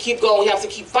 We have to keep going. We have to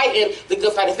keep fighting the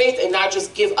good fight of faith, and not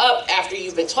just give up after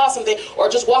you've been taught something, or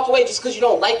just walk away just because you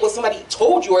don't like what somebody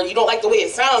told you, or you don't like the way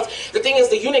it sounds. The thing is,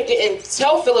 the eunuch didn't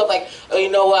tell Philip, like, oh,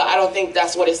 you know what, I don't think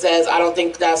that's what it says. I don't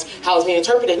think that's how it's being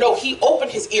interpreted. No, he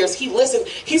opened his ears. He listened.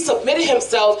 He submitted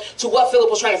himself to what Philip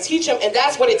was trying to teach him, and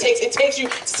that's what it takes. It takes you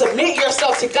to submit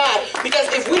yourself to God, because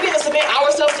if we didn't submit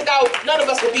ourselves to God, none of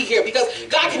us will be here, because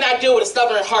God cannot deal with a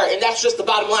stubborn heart, and that's just the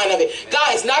bottom line of it.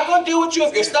 God is not going to deal with you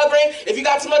if you're stubborn, if you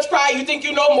got too much pride, you think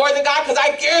you know more than God, because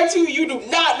I guarantee you, you do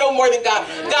not know more than God.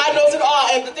 God knows it all.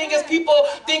 And the thing is, people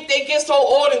think they get so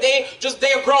old and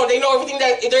they're grown, they know everything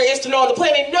that there is to know on the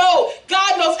planet. No,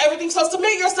 God knows everything, so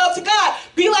submit yourself to God.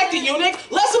 Be like the eunuch.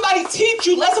 Let somebody teach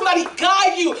you, let somebody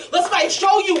guide you, let somebody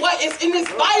show you what is in this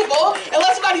Bible, and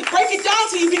let somebody break it down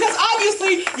to you, because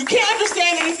obviously you can't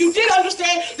understand, and if you did understand,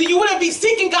 then you wouldn't be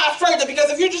seeking God further, because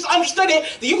if you just understood it,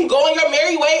 then you can go on your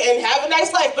merry way and have a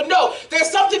nice life. But no, there's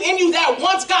something in you that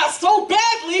wants God so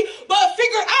badly, but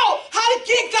figure out how to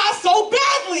get God so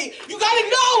badly. You got to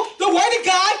know the word of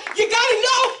God. You got to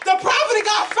know the prophet of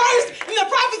God first, and the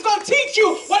prophet's going to teach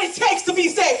you what it takes to be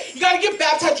saved. You got to get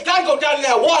baptized. You got to go down in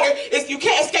that water. You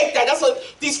can't escape that. That's what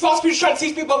these false preachers try to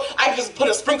teach people. I can just put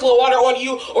a sprinkle of water on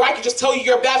you, or I can just tell you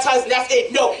you're baptized and that's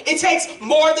it. No, it takes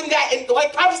more than that. And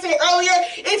like Prophet said earlier,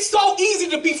 it's so easy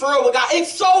to be for real with God.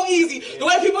 It's so easy. The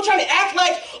way people trying to act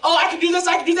like, oh, I can do this,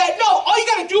 I can do that. No, all you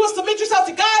got to do is submit yourself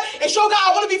to God and show God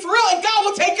I want to be for real, and God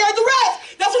will take care of the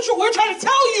rest. That's what we're trying to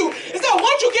tell you, is that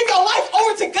once you give your life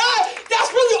over to God, that's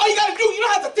really all you got to do. You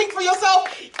don't have to think for yourself.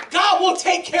 God will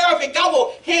take care of it. God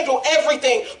will handle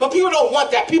everything. But people don't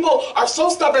want that. People are so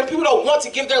stubborn. People don't want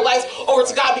to give their lives over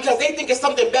to God because they think it's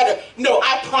something better. No,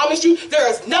 I promise you, there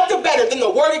is nothing better than the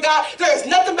word of God. There is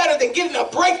nothing better than getting a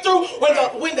breakthrough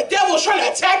when the devil is trying to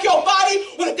attack your body,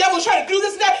 when the devil is trying to do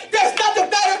this and that. There's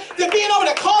nothing better than being able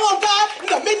to call on God in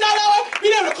the midnight hour,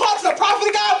 being able to call to the prophet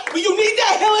of God when you need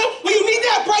that healing, when you need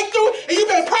that breakthrough, and you've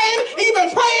been praying, and you've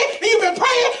been praying, and you've been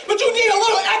praying, but you need a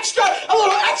little extra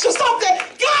something.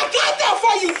 God got that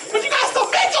for you, but you got to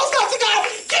submit yourself to God.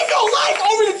 Give your life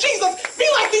over to Jesus. Be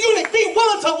like the eunuch. Be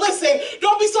willing to listen.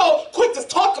 Don't be so quick to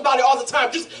talk about it all the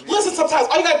time. Just listen sometimes.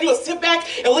 All you got to do is sit back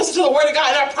and listen to the word of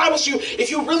God, and I promise you, if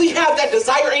you really have that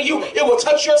desire in you, it will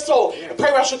touch your soul. And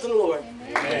pray right straight to the Lord.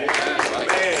 Amen.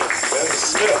 Amen. Amen.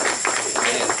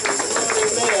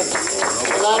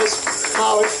 A lot of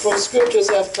powerful scriptures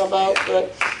have come out,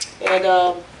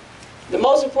 and the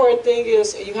most important thing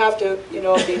is you have to,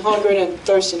 be hungering and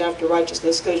thirsting after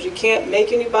righteousness, because you can't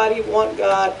make anybody want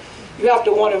God. You have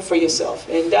to want him for yourself,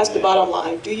 and that's the bottom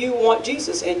line. Do you want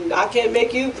Jesus? And I can't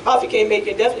make you, prophet can't make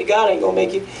you, definitely God ain't gonna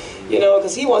make you,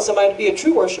 because he wants somebody to be a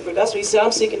true worshiper. That's what he said,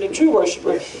 I'm seeking a true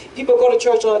worshiper. People go to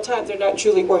church all the time, they're not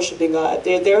truly worshiping God.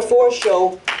 They're there for a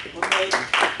show, okay?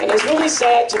 And it's really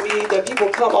sad to me that people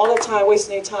come all the time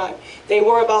wasting their time. They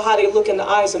worry about how they look in the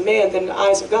eyes of man than in the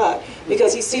eyes of God,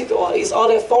 because he sees all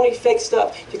that phony, fake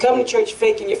stuff. You come to church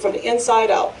faking it from the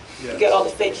inside out. You get all the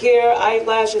fake hair,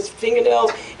 eyelashes,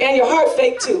 fingernails, and your heart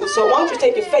fake too. So why don't you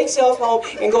take your fake self home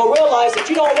and go realize that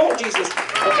you don't want Jesus,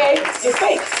 okay? You're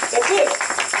fake, that's it.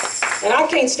 And I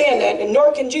can't stand that, and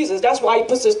nor can Jesus. That's why he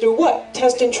puts us through what?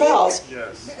 Tests and trials.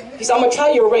 Yes. He said, I'm going to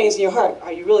try your reins in your heart.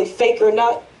 Are you really fake or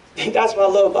not? That's what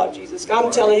I love about Jesus.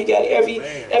 I'm telling you, he got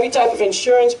every type of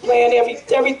insurance plan,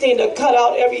 everything to cut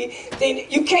out everything.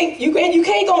 You ain't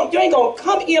gonna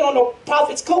come in on no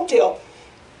prophet's coattail.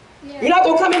 You're not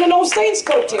going to come into no saints'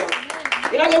 coattail.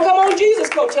 You're not going to come on Jesus'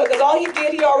 coattail, because all he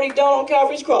did, he already done on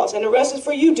Calvary's cross, and the rest is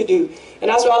for you to do. And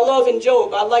that's what I love in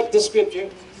Job. I like this scripture.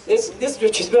 This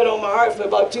scripture's been on my heart for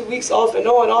about 2 weeks, off and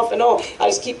on, off and on. I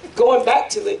just keep going back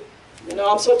to it. You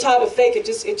know, I'm so tired of fake.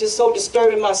 It's just so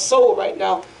disturbing my soul right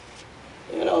now.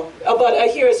 You know, but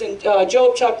here it's in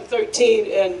Job chapter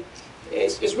 13, and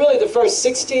it's really the verse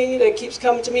 16 that keeps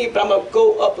coming to me, but I'm going to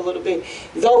go up a little bit.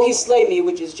 Though he slay me,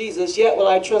 which is Jesus, yet will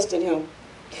I trust in him.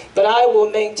 But I will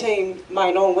maintain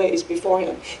mine own ways before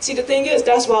him. See, the thing is,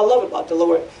 that's what I love about the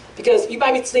Lord. Because you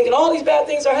might be thinking all these bad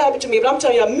things are happening to me, but I'm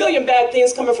telling you, a million bad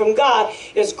things coming from God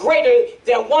is greater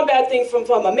than one bad thing from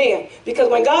a man. Because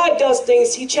when God does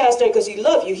things, he chastises because he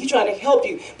loves you. He's trying to help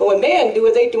you. But when man do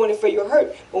it, they doing it for your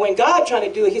hurt. But when God trying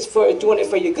to do it, he's doing it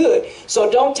for your good.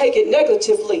 So don't take it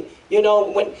negatively. You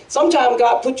know, when sometimes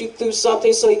God put you through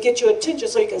something so he get your attention,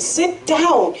 so you can sit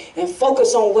down and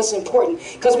focus on what's important.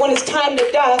 Because when it's time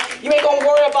to die, you ain't going to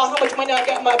worry about how much money I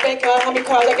got in my bank account, how many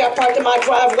cars I got parked in my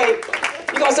driveway.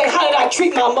 You're going to say, how did I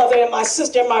treat my mother and my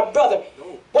sister and my brother?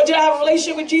 What, did I have a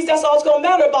relationship with Jesus? That's all it's going to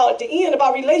matter about at the end,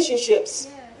 about relationships.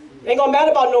 It ain't going to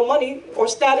matter about no money or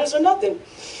status or nothing.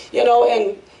 You know,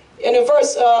 and in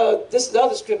verse, this is the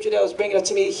other scripture that was bringing up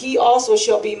to me. He also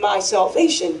shall be my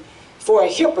salvation, for a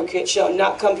hypocrite shall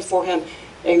not come before him.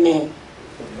 Amen.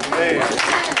 Amen.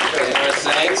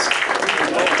 Thanks.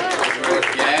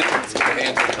 Again, it's a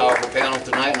fantastic, powerful panel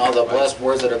tonight, and all the blessed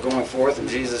words that are going forth in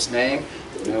Jesus' name.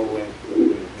 You know, we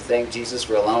thank Jesus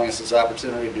for allowing us this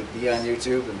opportunity to be on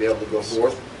YouTube and be able to go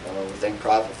forth. We thank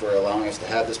Prophet for allowing us to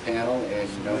have this panel and,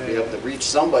 you know, be able to reach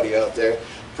somebody out there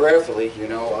prayerfully. You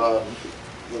know,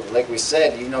 like we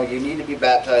said, you know, you need to be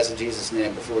baptized in Jesus'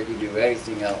 name before you do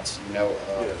anything else. You know,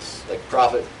 like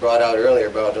Prophet brought out earlier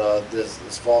about this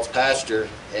false pastor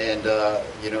and,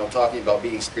 you know, talking about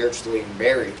being spiritually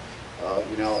married.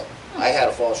 You know, I had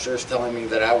a false church telling me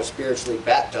that I was spiritually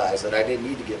baptized, that I didn't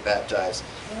need to get baptized.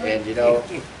 And, you know,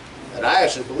 and I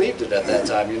actually believed it at that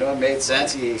time. You know, it made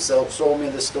sense. He sold me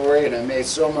the story, and it made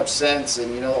so much sense.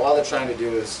 And, you know, all they're trying to do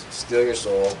is steal your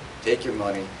soul, take your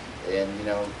money, and, you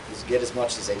know, just get as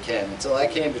much as they can. Until I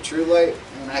came to True Light,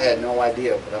 and I had no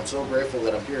idea. But I'm so grateful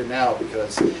that I'm here now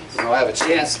because, you know, I have a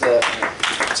chance to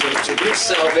reach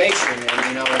salvation. And,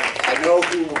 you know, I know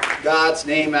who God's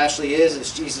name actually is.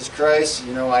 It's Jesus Christ.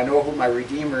 You know, I know who my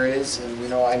Redeemer is. And, you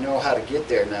know, I know how to get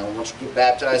there now. Once you get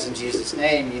baptized in Jesus'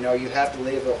 name, you know, you have to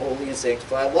live a holy and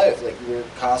sanctified life like we're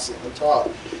constantly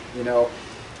taught. You know,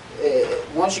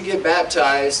 once you get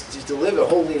baptized, to live a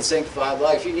holy and sanctified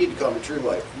life, you need to come to True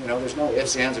Light. You know, there's no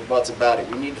ifs, ands, or buts about it.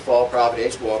 You need to follow Prophet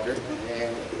H. Walker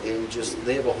and just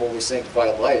live a holy,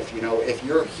 sanctified life. You know, if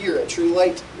you're here at True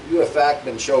Light, you have in fact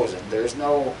been chosen. There's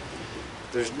no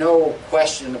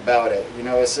question about it. You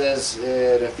know, it says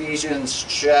in Ephesians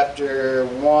chapter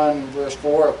 1, verse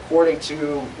 4,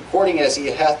 according as he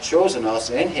hath chosen us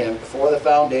in him before the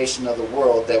foundation of the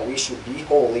world, that we should be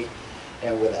holy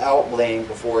and without blame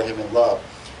before him in love,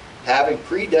 having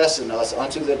predestined us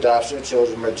unto the adoption of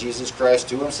children by Jesus Christ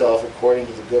to himself, according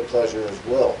to the good pleasure of his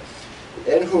will,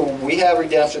 in whom we have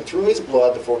redemption through his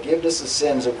blood, the forgiveness of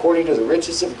sins, according to the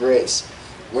riches of grace,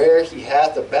 where he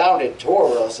hath abounded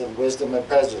toward us in wisdom and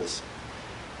prejudice,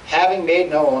 having made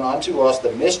known unto us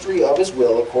the mystery of his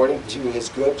will, according to his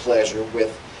good pleasure,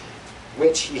 with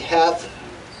which he hath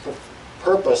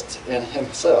purposed in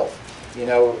himself. You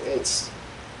know, it's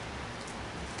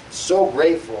so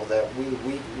grateful that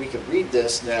we could read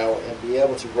this now and be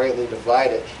able to rightly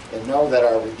divide it and know that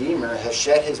our Redeemer has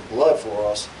shed his blood for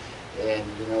us, and,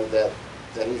 you know, that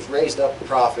he's raised up a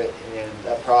prophet, and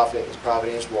that prophet is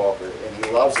Prophet H. Walker, and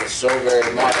he loves us so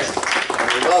very much,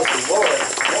 and he loves the Lord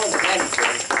more than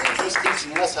anything, and he's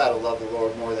teaching us how to love the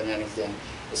Lord more than anything.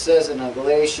 It says in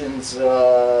Galatians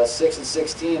 6 and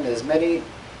 16, as many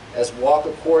as walk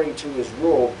according to his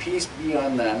rule, peace be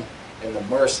on them, and the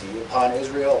mercy upon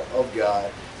Israel of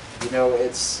God. You know,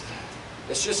 it's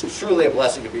just truly a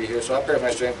blessing to be here, so I pray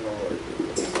my strength in the Lord.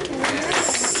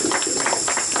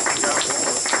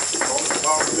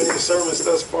 Many sermons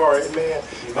thus far, amen.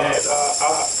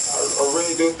 I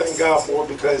really do thank God for it,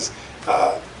 because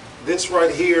this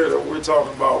right here that we're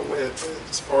talking about with,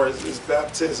 as far as this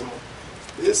baptism,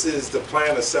 this is the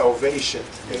plan of salvation,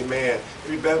 amen.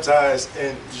 Be baptized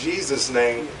in Jesus'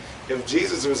 name. If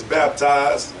Jesus was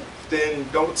baptized, then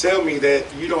don't tell me that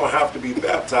you don't have to be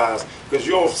baptized, because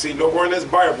you don't see nowhere in this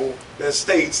Bible that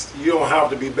states you don't have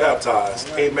to be baptized.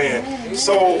 Amen.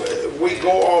 So we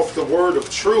go off the word of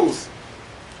truth.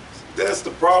 That's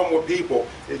the problem with people.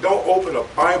 They don't open a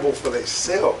Bible for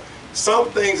themselves. Some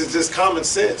things is just common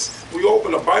sense. We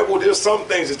open the Bible, there's some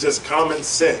things that's just common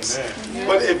sense. Amen.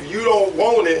 But if you don't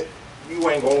want it, you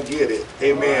ain't gonna get it.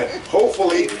 Amen. Right.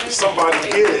 Hopefully somebody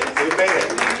get it.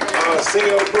 Amen.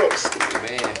 Senior Brooks.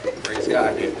 Amen. Praise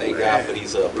God. And thank God for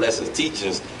these blessed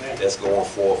teachings that's going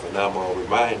forth. And I'm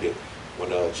reminded when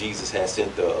Jesus had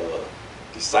sent the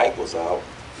disciples out,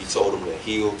 he told them to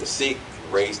heal the sick,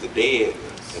 raise the dead,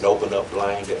 and open up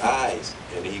blinded eyes.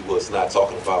 And he was not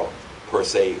talking about per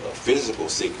se a physical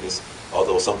sickness,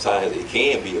 although sometimes it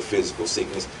can be a physical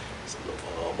sickness.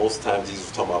 Most of the time Jesus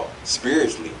was talking about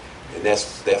spiritually, and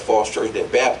that's that false church,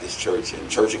 that Baptist church and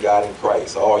Church of God in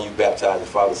Christ. All you baptized in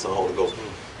Father, Son, Holy Ghost.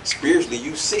 Spiritually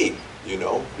you sick, you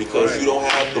know, because you don't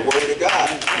have the Word of God.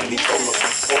 And he told them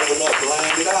to open up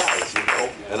blinded eyes, you know.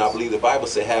 And I believe the Bible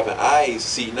said, having eyes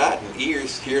see not and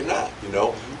ears hear not, you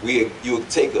know. You would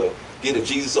get a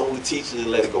Jesus only teaching and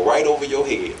let it go right over your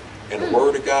head. And the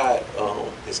Word of God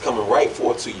is coming right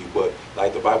forth to you. But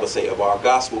like the Bible say, if our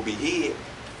gospel be hid,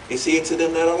 it's hid to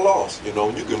them that are lost. You know,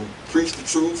 you can preach the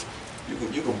truth.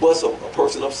 You can bust a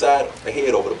person upside the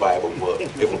head over the Bible. But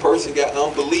if a person got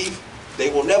unbelief, they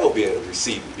will never be able to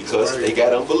receive it because they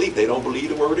got unbelief. They don't believe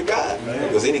the Word of God.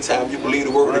 Because anytime you believe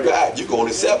the Word of God, you're going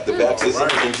to accept the baptism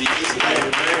in Jesus'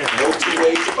 name. No two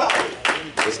ways about it.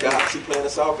 It's God's true plan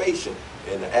of salvation.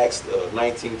 In Acts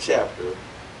 19th chapter,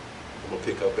 I'm going to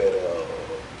pick up at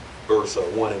verse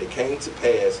 1. And it came to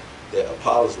pass that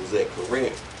Apollos was at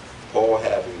Corinth. Paul,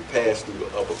 having passed through the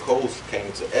upper coast,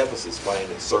 came to Ephesus,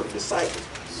 finding certain disciples,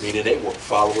 meaning they were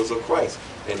followers of Christ.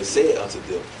 And he said unto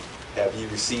them, have ye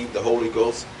received the Holy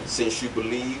Ghost since you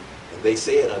believe? And they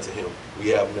said unto him, we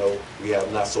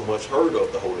have not so much heard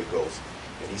of the Holy Ghost.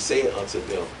 And he said unto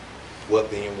them, what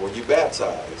then were you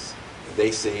baptized? And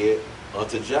they said,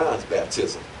 unto John's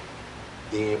baptism.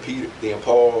 Then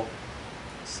Paul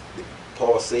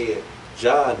said,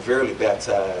 John verily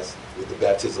baptized with the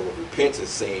baptism of repentance,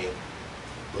 saying,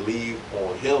 believe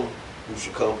on him who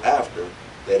should come after,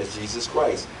 that is Jesus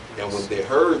Christ. And when they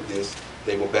heard this,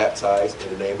 they were baptized in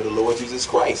the name of the Lord Jesus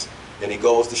Christ. And it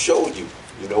goes to show you,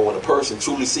 you know, when a person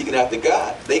truly seeking after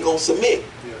God, they gonna submit.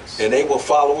 Yes. And they were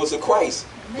followers of Christ.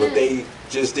 Amen. But they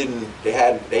just they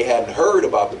hadn't heard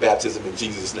about the baptism in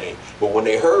Jesus' name. But when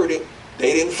they heard it,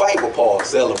 they didn't fight with Paul,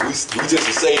 tell him, we just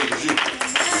as saved as you.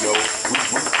 You know,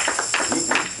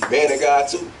 we man of God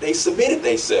too. They submitted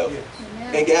themselves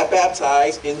and got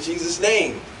baptized in Jesus'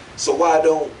 name. So why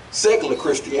don't secular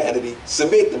Christianity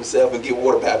submit themselves and get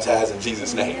water baptized in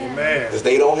Jesus' name? Because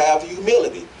they don't have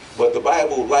humility. But the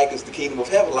Bible likens the kingdom of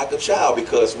heaven like a child,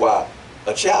 because why?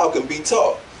 A child can be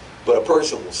taught, but a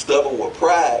person was stubborn with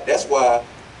pride. That's why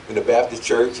in the Baptist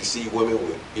church you see women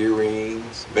with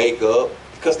earrings, makeup,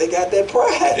 because they got that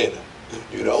pride in them,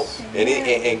 you know.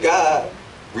 And God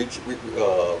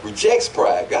rejects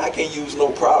pride. God can't use no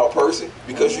proud person,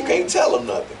 because you can't tell him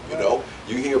nothing, you know.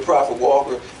 You hear Prophet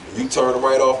Walker, you turn them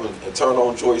right off and turn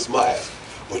on Joyce Myers.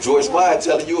 Well, Joyce Myers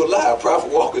telling you a lie, Prophet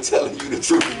Walker telling you the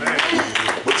truth.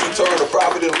 But you turn the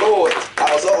prophet in the Lord's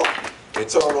house off and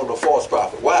turn on the false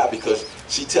prophet. Why? Because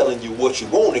she telling you what you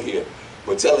want to hear.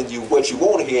 But telling you what you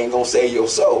want to hear ain't going to save your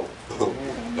soul.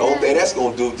 The only thing that's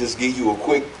going to do is just give you a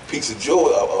quick piece of joy,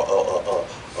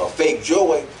 a fake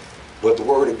joy. But the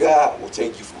Word of God will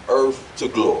take you from earth to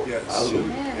glory. Yes.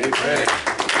 Hallelujah. Amen.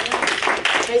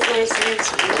 And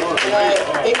I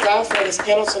thank God for this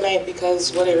panel tonight,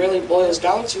 because what it really boils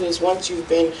down to is, once you've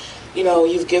been, you know,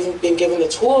 been given the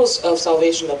tools of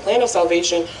salvation, the plan of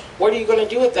salvation, what are you going to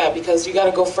do with that? Because you got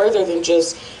to go further than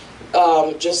just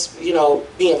you know,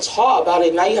 being taught about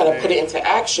it. Now you got to put it into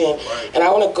action. And I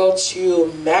want to go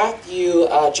to Matthew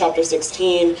chapter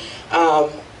 16.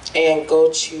 And I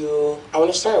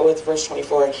want to start with verse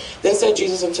 24. Then said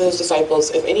Jesus unto his disciples,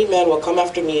 if any man will come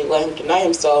after me, let him deny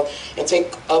himself and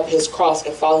take up his cross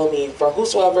and follow me. For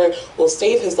whosoever will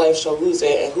save his life shall lose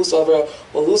it, and whosoever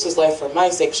will lose his life for my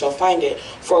sake shall find it.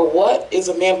 For what is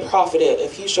a man profited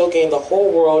if he shall gain the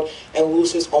whole world and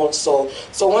lose his own soul?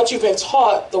 So once you've been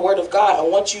taught the Word of God,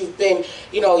 and once you've been,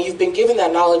 you know, you've been given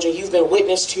that knowledge, and you've been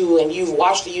witnessed to, and you've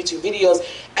watched the YouTube videos,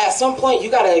 at some point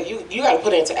you gotta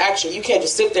put it into action. You can't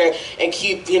just sit there and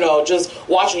keep, you know, just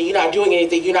watching. You're not doing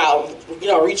anything. You're not, you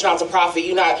know, reaching out to prophet.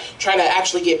 You're not trying to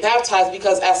actually get baptized,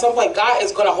 because at some point God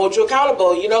is going to hold you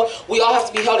accountable. You know, we all have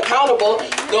to be held accountable.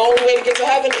 The only way to get to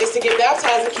heaven is to get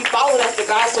baptized and keep following after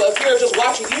God. So if you're just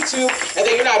watching YouTube and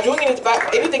then you're not doing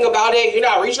anything about it, you're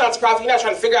not reaching out to prophet, you're not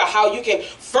trying to figure out how you can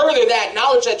further that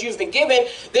knowledge that you've been given,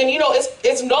 then, you know,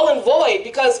 it's null and void,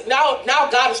 because now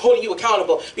God is holding you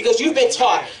accountable, because you've been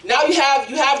taught. Now you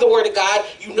have the Word of God.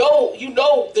 You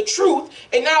know know the truth,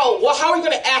 and now, well, how are you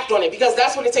going to act on it? Because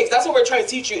that's what it takes. That's what we're trying to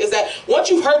teach you, is that once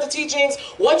you've heard the teachings,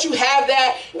 once you have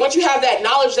that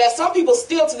knowledge that some people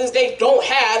still to this day don't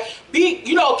have,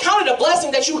 count it a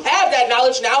blessing that you have that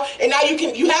knowledge now, and now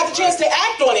you have the chance to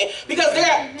act on it, because there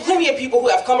are plenty of people who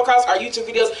have come across our YouTube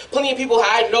videos, plenty of people who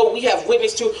I know we have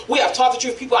witnessed to, we have taught the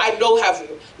truth, people I know have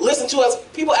listened to us.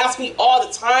 People ask me all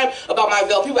the time about my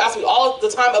veil, people ask me all the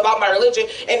time about my religion,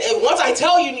 and once I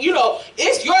tell you,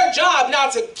 it's your job now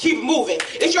to keep moving.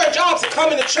 It's your job to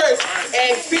come into church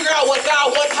and figure out what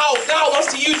God wants, how God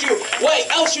wants to use you, what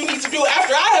else you need to do.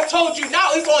 After I have told you,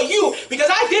 now it's on you, because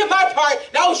I did my part,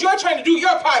 now it's your turn to do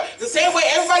your part. The same way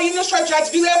everybody in this church had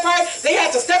to do their part. They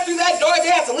had to step through that door, they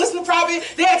had to listen to prophet,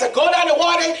 they had to go down the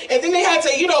water, and then they had to,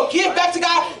 give back to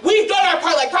God. We've done our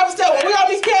part, like prophet said, when we're on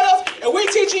these pianos and we're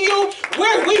teaching you,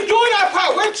 we're doing our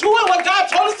part. We're doing what God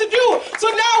told us to do. So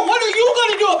now what are you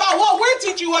going to do about what we're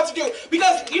teaching you what to do?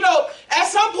 Because, at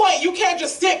some point you can't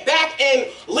just sit back and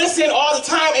listen all the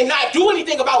time and not do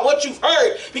anything about what you've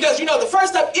heard. Because, the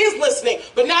first step is listening.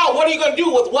 But now what are you going to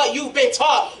do with what you've been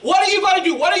taught? What are you going to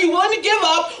do? What are you willing to give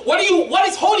up? What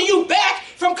is holding you back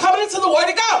from coming into the Word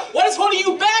of God? What is holding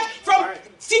you back from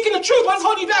seeking the truth? What's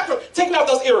holding you back from taking out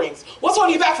those earrings? What's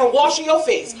holding you back from washing your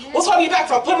face? What's holding you back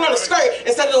from putting on a skirt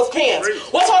instead of those pants?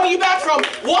 What's holding you back from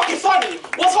walking funny?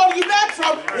 What's holding you back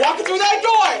from walking through that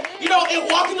door, and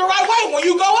walking the right way when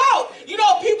you go out?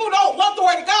 People don't want the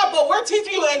Word of God, but we're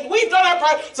teaching you, and we've done our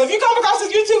part. So if you come across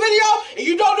this YouTube video and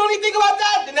you don't know anything about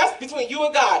that, then that's between you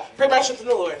and God. Pray by to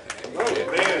the Lord.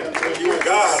 Amen. Between you and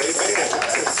God. Amen.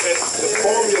 The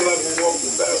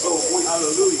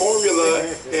formula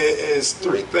is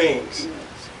three things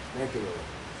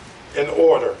in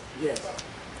order: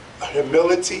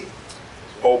 humility,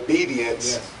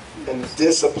 obedience, and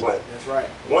discipline. That's right.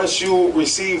 Once you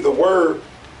receive the Word,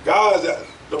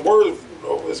 the Word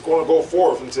is going to go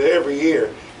forth into every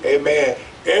ear. Amen.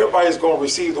 Everybody's going to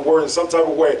receive the Word in some type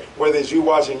of way, whether it's you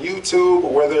watching YouTube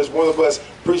or whether it's one of us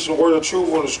preaching the Word of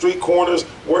truth on the street corners,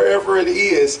 wherever it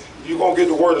is, you're going to get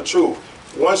the Word of truth.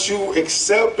 Once you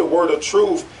accept the Word of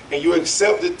truth and you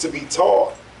accept it to be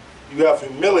taught, you have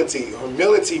humility.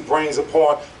 Humility brings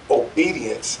upon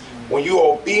obedience. When you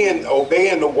obeying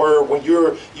the Word, when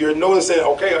you're noticing,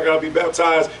 okay, I got to be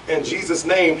baptized in Jesus'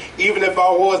 name. Even if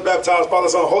I was baptized Father,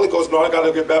 Son, Holy Ghost, no, I got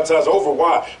to get baptized over.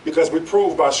 Why? Because we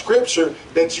prove by Scripture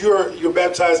that you're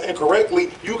baptized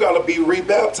incorrectly. You got to be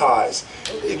rebaptized.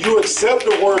 If you accept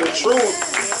the Word of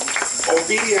truth,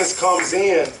 obedience comes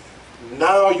in.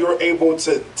 Now you're able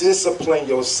to discipline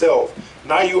yourself.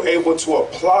 Now you're able to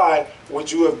apply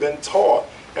what you have been taught.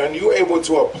 And you're able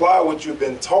to apply what you've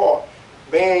been taught.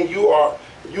 Man,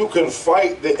 you can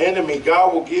fight the enemy.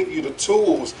 God will give you the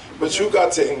tools, but you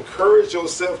got to encourage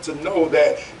yourself to know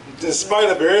that despite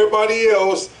of everybody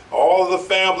else, all the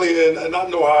family, and I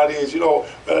know how it is, and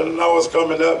I was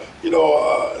coming up,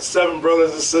 7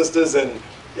 brothers and sisters and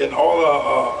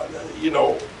all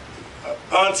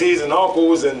aunties and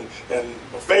uncles and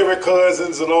favorite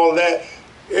cousins and all that.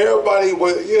 Everybody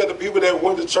was, the people that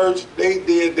went to church, they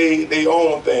did their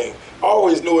own thing. I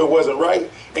always knew it wasn't right.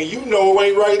 And it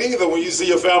ain't right either when you see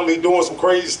your family doing some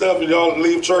crazy stuff and y'all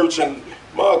leave church and,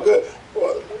 my good,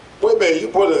 wait a minute, you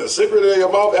put a cigarette in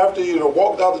your mouth after you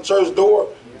walked out the church door?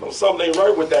 Something ain't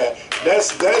right with that.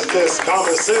 That's just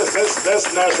common sense.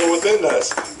 That's natural within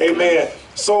us. Amen.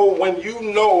 So when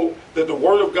you know that the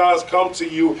Word of God's come to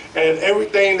you and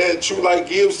everything that True Light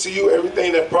gives to you,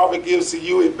 everything that Prophet gives to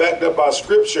you is backed up by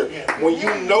Scripture. When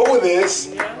you know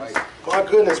this, my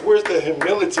goodness, where's the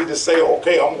humility to say,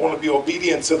 okay, I'm going to be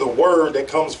obedient to the Word that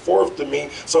comes forth to me.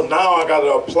 So now I got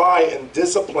to apply and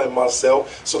discipline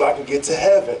myself so that I can get to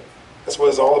heaven. That's what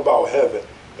it's all about, heaven.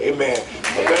 Amen.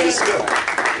 Praise the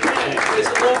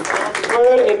Lord for all the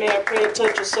Word. Amen. I pray and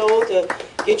touch your soul to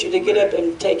get you to get up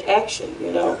and take action.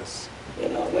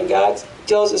 When God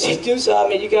tells us to do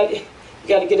something, you got to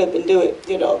get up and do it.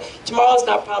 Tomorrow's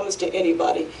not promised to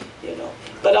anybody.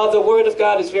 But the Word of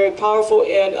God is very powerful,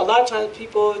 and a lot of times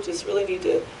people just really need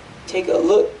to take a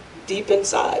look deep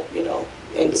inside,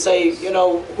 and say,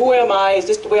 who am I? Is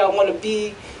this the way I want to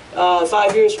be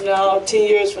 5 years from now, 10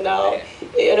 years from now?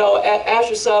 Ask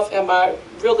yourself, am I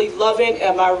really loving?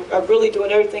 Am I really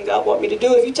doing everything God wants me to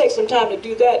do? If you take some time to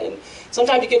do that, and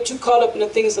sometimes you get too caught up in the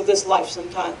things of this life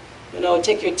sometimes,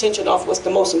 take your attention off what's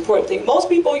the most important thing. Most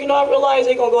people, I realize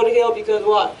they're going to go to hell because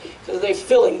why? Because of their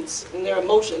feelings and their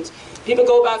emotions. People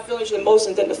go by feelings and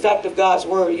emotions than the fact of God's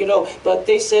Word, but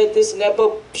they said this and that,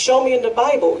 but show me in the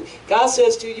Bible. God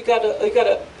says to you, you got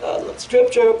to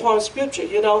scripture upon scripture,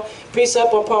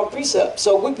 precept upon precept.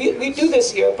 So we do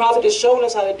this here. Prophet is showing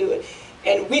us how to do it.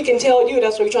 And we can tell you,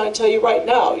 that's what we're trying to tell you right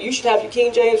now. You should have your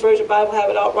King James Version Bible, have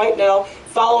it out right now,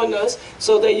 following us,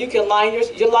 so that you can line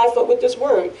your life up with this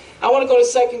word. I want to go to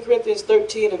 2 Corinthians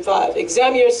 13:5.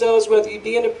 Examine yourselves whether you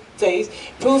be in the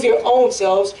faith. Prove your own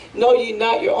selves. Know ye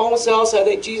not your own selves how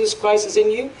that Jesus Christ is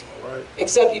in you,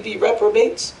 except you be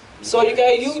reprobates. So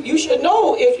you should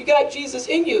know if you got Jesus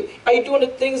in you. Are you doing the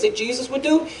things that Jesus would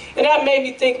do? And that made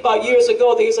me think about years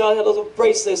ago, they used to have little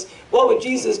bracelets. What would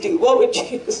Jesus do? What would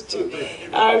Jesus do?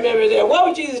 I remember that. What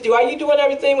would Jesus do? Are you doing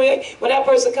everything when that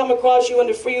person come across you in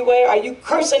the freeway? Are you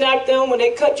cursing at them when they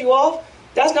cut you off?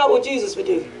 That's not what Jesus would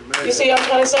do. You see what I'm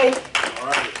trying to say?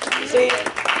 You see,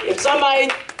 if somebody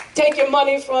take your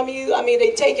money from you, I mean, they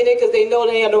taking it because they know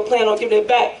they have no plan on giving it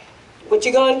back. What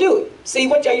you gonna do? See,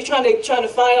 what are you trying to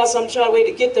find out some way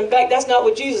to get them back? That's not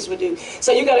what Jesus would do.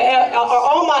 So you gotta ask, are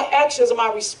all my actions and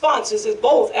my responses, is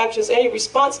both actions and your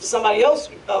response to somebody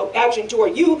else's action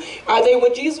toward you, are they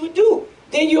what Jesus would do?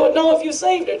 Then you'll know if you're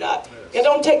saved or not. It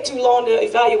don't take too long to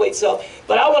evaluate self.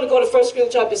 But I want to go to 1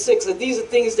 Corinthians chapter 6. That these are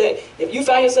things that, if you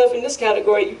find yourself in this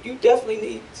category, you definitely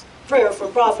need prayer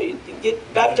from prophet. You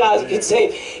get baptized and get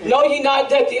saved. Know ye not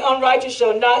that the unrighteous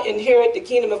shall not inherit the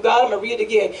kingdom of God? I'm going to read it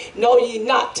again. Know ye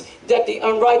not that the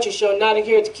unrighteous shall not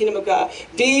inherit the kingdom of God?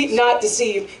 Be not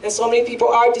deceived. And so many people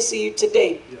are deceived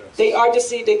today. They are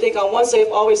deceived. They think I'm once saved,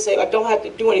 always saved. I don't have to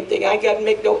do anything. I ain't got to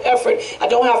make no effort. I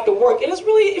don't have to work. And it's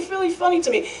really funny to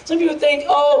me. Some people think,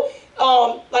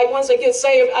 like once they get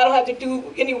saved, I don't have to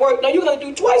do any work. No, you're going to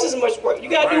do twice as much work. You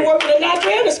got to do work in the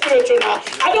natural and the spiritual now.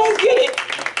 I don't get it.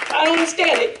 I don't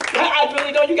understand it. I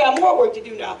really don't. You got more work to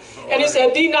do now. And it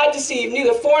said, be not deceived,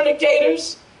 neither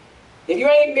fornicators. If you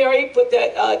ain't married, put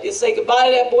that, just say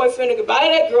goodbye to that boyfriend or goodbye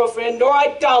to that girlfriend, nor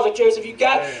idolaters. If you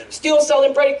got still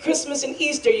celebrating Christmas and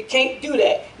Easter, you can't do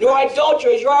that. Nor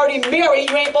idolaters. You're already married.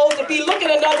 You ain't supposed to be looking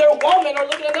at another woman or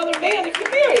looking at another man if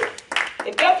you're married.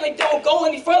 And definitely don't go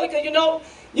any further, because you know,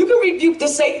 you can rebuke the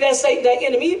Satan, that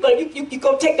enemy, but if you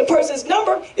go take the person's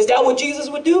number, is that what Jesus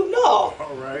would do? No.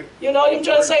 All right. You know, I'm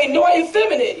trying to say, nor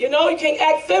effeminate. You know, you can't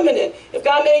act feminine. If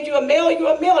God made you a male,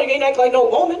 you're a male. You ain't act like no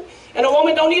woman. And a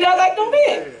woman don't need to act like no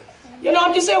man. You know,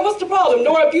 I'm just saying, what's the problem?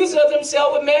 Nor abuse of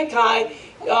themselves with mankind.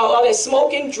 All that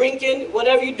smoking, drinking,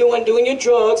 whatever you're doing your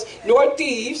drugs, nor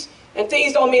thieves. And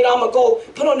thieves don't mean I'm going to go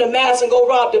put on the mask and go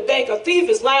rob the bank. A thief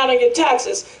is lying on your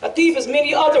taxes. A thief is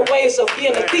many other ways of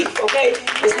being a thief, okay?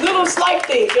 It's little slight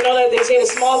things, you know, that they say the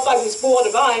small slice is spoil the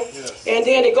vine. And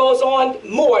then it goes on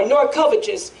more, nor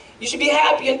covetous. You should be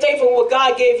happy and thankful for what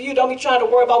God gave you. Don't be trying to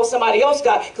worry about what somebody else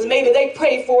got, because maybe they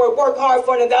prayed for it, worked hard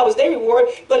for it, and that was their reward.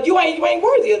 But you ain't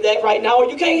worthy of that right now, or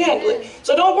you can't handle it.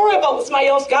 So don't worry about what somebody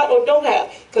else got or don't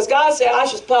have, because God said, I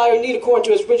should supply your need according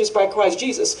to his riches by Christ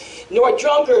Jesus. Nor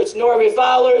drunkards, nor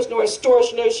revilers, nor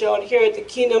extortioners shall inherit the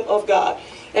kingdom of God.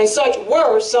 And such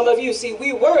were some of you. See,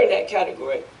 we were in that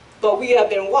category. But we have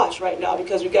been washed right now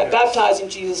because we got baptized in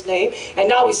Jesus' name. And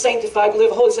now we sanctified, we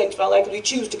live a holy sanctified life. We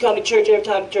choose to come to church every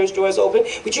time the church door is open.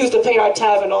 We choose to pay our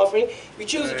tithe and offering. We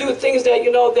choose to do things that,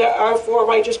 you know, that are for a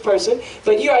righteous person.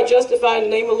 But you are justified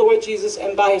in the name of the Lord Jesus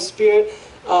and by his Spirit,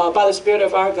 by the Spirit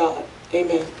of our God.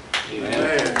 Amen.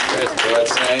 Amen. Praise the Lord,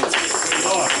 saints.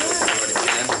 Lord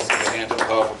again, to the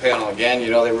powerful panel again.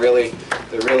 You know, they're really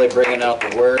bringing out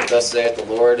the word. Thus saith the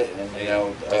Lord. And you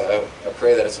know, I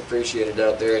pray that it's appreciated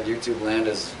out there in YouTube land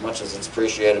as much as it's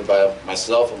appreciated by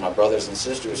myself and my brothers and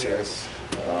sisters here.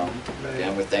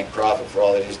 Again, we thank Prophet for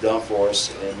all that he's done for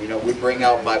us. And you know, we bring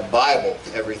out by Bible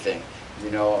everything. You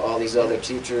know, all these other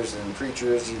teachers and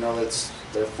preachers, you know,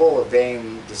 they're full of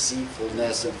vain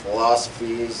deceitfulness and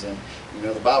philosophies, and you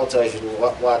know, the Bible tells you to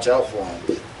watch out for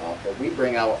them. But we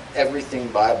bring out everything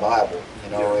by Bible.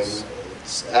 You know, it's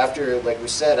after, like we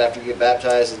said, after you get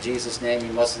baptized in Jesus' name,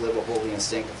 you must live a holy and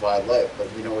sanctified life. But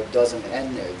you know, it doesn't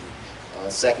end there.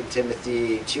 2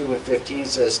 Timothy 2:15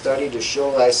 says, "Study to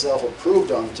show thyself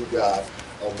approved unto God,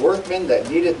 a workman that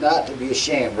needeth not to be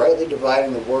ashamed, rightly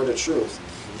dividing the word of truth.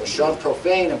 But shun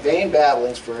profane and vain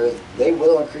babblings, for they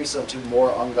will increase unto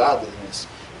more ungodliness."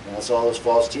 And that's all those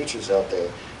false teachers out there.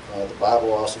 The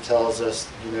Bible also tells us,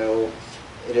 you know,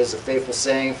 it is a faithful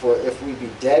saying, for if we be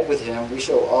dead with him, we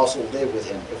shall also live with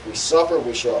him. If we suffer,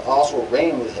 we shall also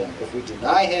reign with him. If we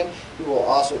deny him, he will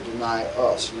also deny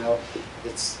us. You know,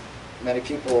 it's many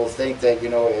people think that, you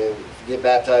know, if you get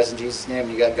baptized in Jesus' name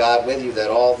and you got God with you, that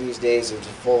all these days are just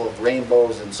full of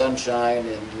rainbows and sunshine,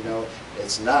 and you know,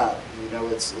 it's not. You know,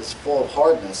 it's full of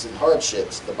hardness and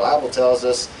hardships. The Bible tells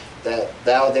us that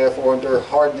thou therefore endure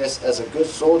hardness as a good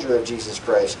soldier of Jesus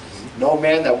Christ. No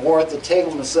man that warreth to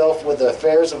tangle himself with the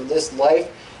affairs of this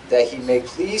life, that he may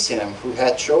please him who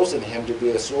hath chosen him to be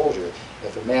a soldier.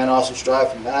 If a man also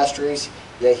strive for masteries,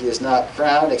 yet he is not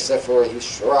crowned, except for he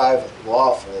strive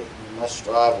lawfully. We must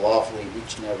strive lawfully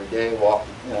each and every day, walk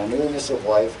in a newness of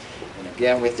life. And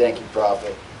again, we thank you,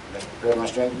 Prophet. Let's prepare my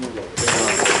strength. You go.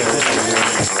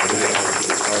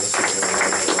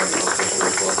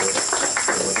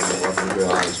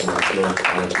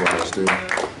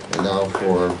 And now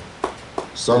for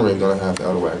summary, I'm going to have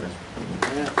Elder Wagner.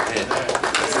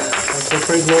 So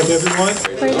praise the Lord to everyone.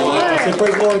 Praise the Lord. So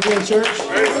praise the Lord again, church.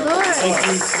 Praise the Lord. Thank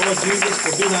you, Lord Jesus,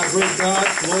 for being our great God,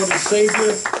 Lord and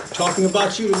Savior. Talking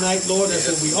about you tonight, Lord,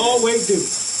 as we always do.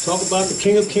 Talk about the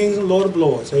King of Kings and Lord of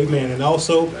Lords. Amen. And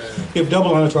also give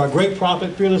double honor to our great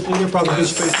prophet, fearless leader, Prophet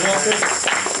Bishop Walker.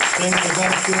 Thank you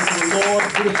for the Lord.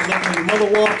 Beautiful lovely Mother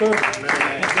Walker.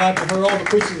 Thank God for her, all the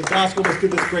preachers of the gospel. Let's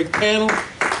give this great panel.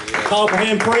 Powerful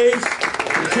hand praise.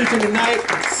 The teaching tonight.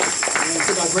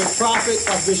 To our great prophet,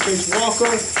 Prophet Bishop Walker,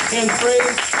 and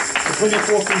praise for bringing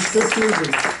forth these scriptures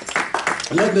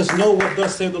and letting us know what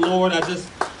thus saith the Lord. I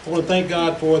want to thank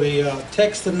God for the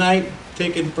text tonight,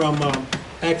 taken from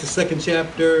Acts the 2nd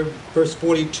chapter, verse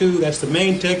 42. That's the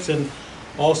main text, and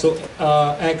also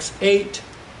Acts 8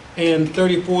 and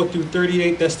 34 through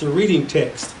 38. That's the reading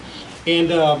text.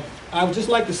 And I would just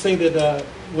like to say that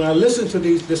when I listen to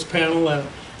this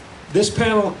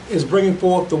panel is bringing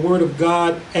forth the Word of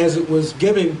God as it was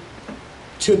given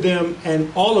to them and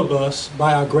all of us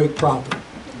by our great prophet.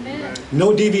 Amen.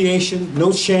 No deviation,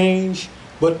 no change,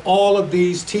 but all of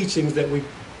these teachings that we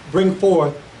bring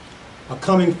forth are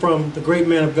coming from the great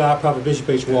man of God, Prophet Bishop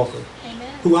H. Walker, Amen.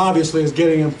 who obviously is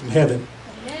getting them from heaven.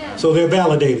 Amen. So they're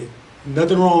validated.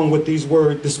 Nothing wrong with this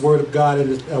Word of God.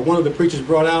 And one of the preachers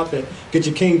brought out that get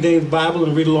your King James Bible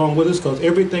and read along with us, because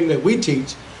everything that we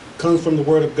teach comes from the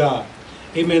Word of God.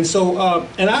 Amen. So,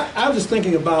 and I was just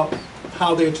thinking about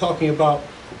how they're talking about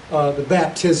the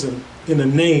baptism in the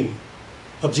name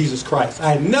of Jesus Christ.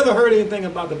 I had never heard anything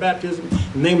about the baptism in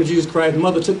the name of Jesus Christ.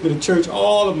 Mother took me to church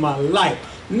all of my life.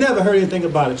 Never heard anything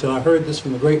about it until I heard this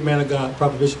from the great man of God,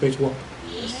 Prophet Bishop H. Walker.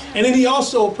 And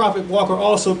then Prophet Walker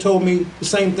also told me the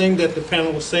same thing that the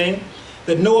panel was saying,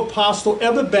 that no apostle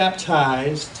ever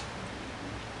baptized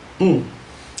in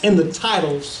the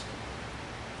titles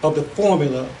of the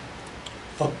formula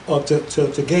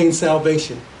to gain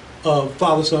salvation of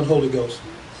Father, Son, Holy Ghost.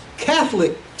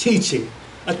 Catholic teaching,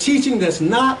 a teaching that's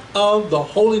not of the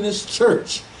Holiness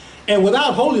Church. And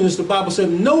without holiness, the Bible said,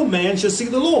 no man shall see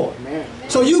the Lord. Amen.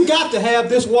 So you got to have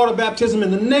this water baptism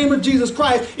in the name of Jesus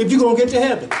Christ if you're going to get to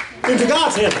heaven, into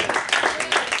God's heaven.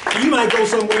 You might go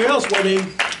somewhere else where they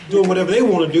doing whatever they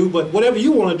want to do, but whatever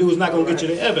you want to do is not going to get you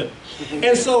to heaven.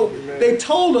 And so they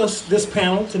told us, this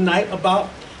panel tonight, about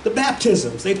the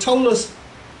baptisms. They told us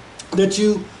that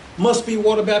you must be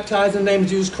water baptized in the name of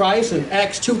Jesus Christ in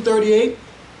Acts 2:38.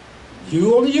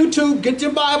 You on the YouTube, get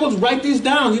your Bibles, write these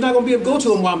down. You're not going to be able to go to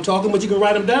them while I'm talking, but you can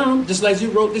write them down, just like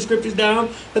you wrote these scriptures down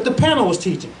that the panel was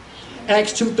teaching.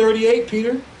 Acts 2:38,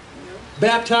 Peter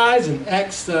baptized. In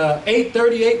Acts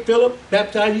 8:38, Philip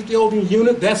baptized the Ethiopian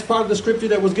eunuch. That's part of the scripture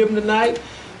that was given tonight.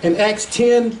 In Acts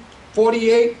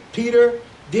 10:48, Peter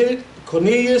did it.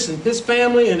 Cornelius and his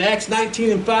family. In Acts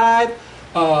 19:5,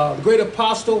 the great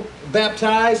apostle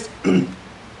baptized.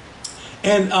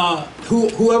 And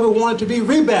whoever wanted to be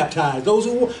rebaptized, those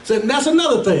who said, and that's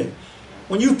another thing.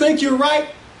 When you think you're right,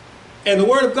 and the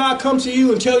Word of God comes to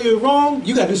you and tell you you're wrong,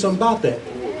 you got to do something about that.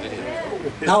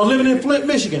 I was living in Flint,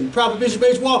 Michigan. Prophet Bishop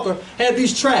H. Walker had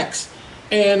these tracts,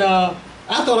 and I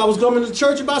thought I was going to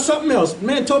church about something else. The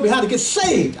man told me how to get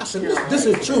saved. I said, this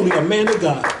is truly a man of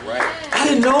God. I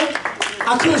didn't know.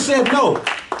 I could have said no.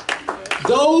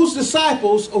 Those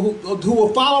disciples who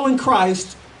were following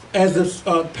Christ, as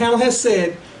the panel has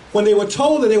said, when they were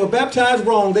told that they were baptized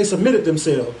wrong, they submitted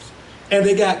themselves. And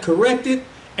they got corrected,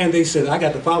 and they said, I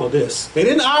got to follow this. They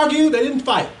didn't argue, they didn't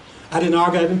fight. I didn't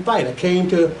argue, I didn't fight. I came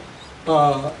to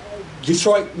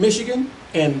Detroit, Michigan,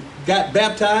 and got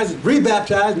baptized,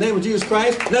 rebaptized in the name of Jesus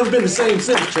Christ. Never been the same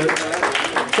since, church.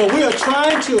 So we are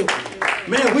trying to,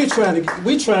 man,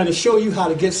 we're trying to show you how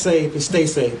to get saved and stay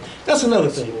saved. That's another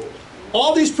thing.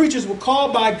 All these preachers were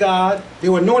called by God, they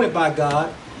were anointed by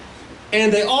God,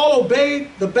 and they all obeyed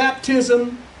the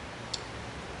baptism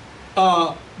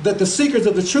that the seekers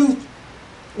of the truth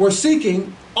were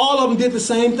seeking. All of them did the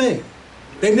same thing.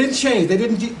 They didn't change. They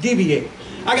didn't deviate.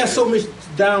 I got so much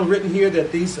down written here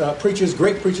that these preachers,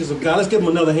 great preachers of God, let's give them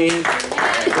another hand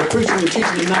for preaching and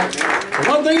teaching tonight. But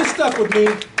one thing that stuck with me,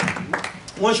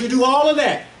 once you do all of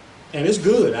that, and it's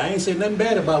good. I ain't saying nothing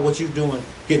bad about what you're doing,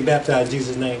 getting baptized in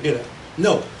Jesus' name, did I?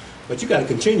 No. But you got to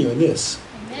continue in this.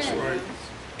 Amen.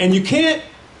 And you can't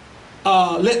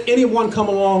let anyone come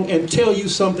along and tell you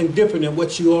something different than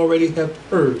what you already have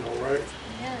heard. All right.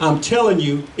 I'm telling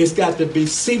you, it's got to be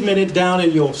cemented down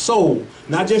in your soul,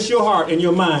 not just your heart and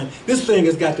your mind. This thing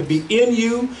has got to be in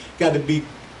you, got to be,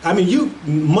 I mean, you,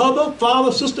 mother,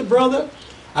 father, sister, brother.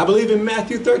 I believe in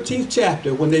Matthew 13th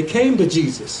chapter, when they came to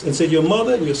Jesus and said, your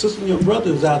mother and your sister and your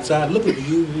brother is outside looking at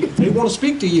you. They want to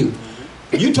speak to you.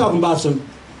 You're talking about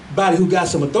somebody who got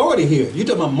some authority here. You're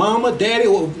talking about mama, daddy,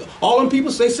 all them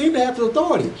people, they seem to have the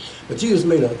authority. But Jesus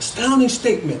made an astounding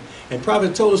statement. And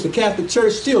probably told us the Catholic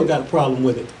Church still got a problem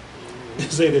with it. They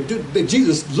say that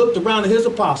Jesus looked around at his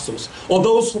apostles, or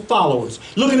those followers,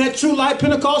 looking at True Light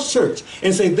Pentecost Church,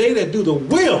 and say, they that do the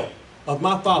will of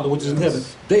my Father which is in heaven,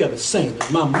 they are the same.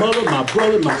 My mother, my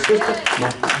brother, my sister, my...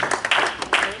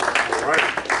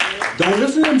 Right. Don't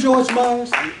listen to them, George Myers.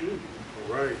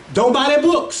 Right. Don't buy their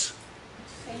books.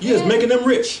 You're just making them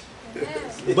rich.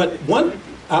 But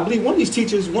I believe one of these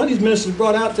teachers, one of these ministers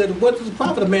brought out that what does the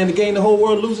profit of man to gain the whole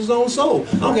world and lose his own soul?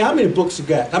 I don't care how many books you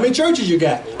got, how many churches you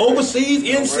got, overseas,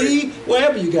 NC,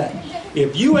 wherever you got.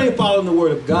 If you ain't following the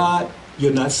word of God,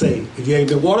 you're not saved. If you ain't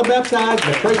been water baptized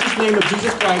in the precious name of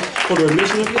Jesus Christ for the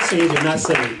remission of your sins, you're not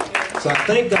saved. So I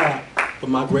thank God for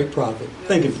my great prophet.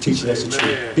 Thank you for teaching us the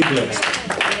truth. Be blessed.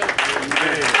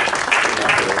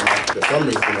 The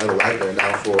summary from Elder Life right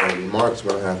now for remarks,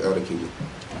 we're going to have Elder Keaton.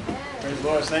 Praise the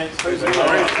Lord, saints. Praise the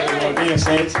Lord again,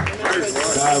 saints.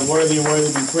 God is worthy and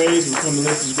worthy to be praised. We come to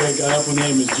lift this great God up. His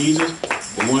name is Jesus,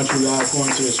 the one true God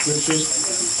according to the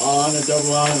scriptures. All honor,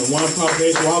 double honor, and one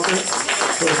prophet Walker,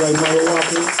 first like Mother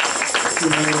Walker, two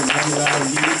men and one God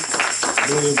indeed.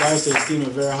 Daily advice to esteem it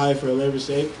very high for a labor's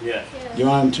sake. Yeah. Give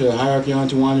honor to the hierarchy, honor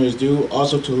to honor is due.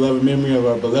 Also to the loving memory of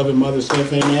our beloved mother,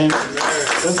 Steph, amen.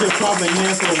 Let's give prophet a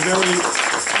hand for a very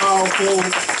powerful,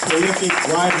 prolific,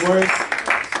 wide word.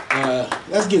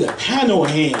 Let's get a panel a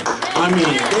hand. I mean,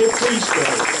 they preach the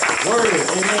word,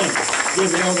 amen. Give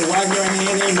Elder Wagner a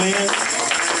hand, amen.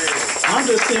 I'm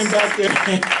just sitting back there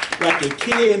like a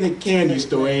kid in the candy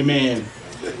store, amen.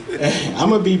 I'm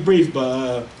going to be brief,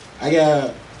 but I got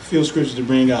a few scriptures to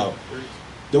bring out.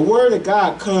 The word of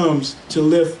God comes to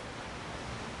lift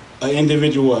an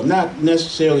individual up, not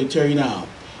necessarily tear you down.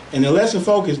 And the lesson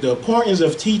focus, the importance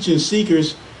of teaching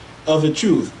seekers of the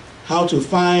truth, how to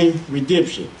find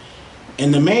redemption.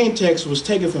 And the main text was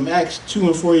taken from Acts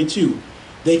 2:42.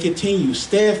 They continue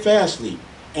steadfastly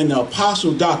in the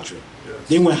apostle doctrine. Yes.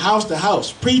 They went house to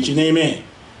house preaching, amen.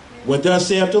 What thus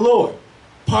saith the Lord.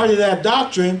 Part of that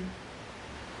doctrine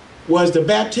was the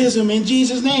baptism in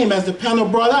Jesus' name, as the panel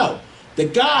brought out. The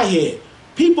Godhead.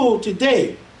 People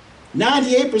today,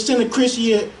 98% of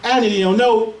Christianity don't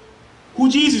know who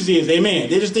Jesus is, amen.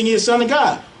 They just think he's the Son of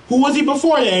God. Who was he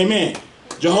before that, amen?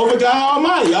 Jehovah God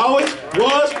Almighty, always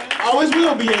was, always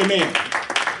will be, amen.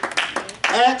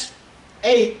 Acts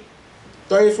 8,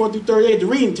 34 through 38, the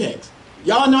reading text.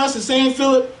 Y'all know that's the same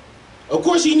Philip. Of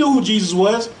course he knew who Jesus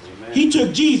was. Amen. He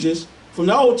took Jesus from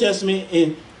the Old Testament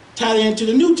and tied it into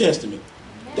the New Testament.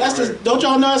 That's the, don't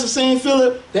y'all know that's the same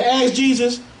Philip that asked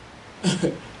Jesus?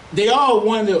 They all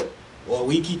wanted to, well,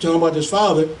 we keep talking about this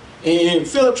Father. And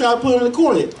Philip tried to put him in the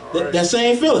corner. That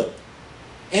same Philip.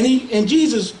 And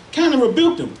Jesus kind of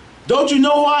rebuked him. Don't you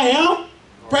know who I am?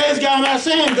 Praise God. I'm not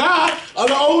saying God of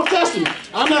the Old Testament.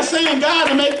 I'm not saying God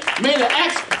that made the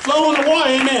axe flow in the water,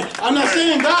 amen. I'm not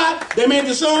saying God that made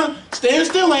the sun stand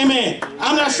still, amen.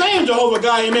 I'm not saying Jehovah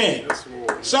God, amen.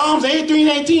 Psalms 83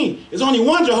 and 18. There's only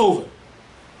one Jehovah.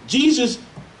 Jesus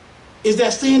is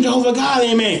that same Jehovah God,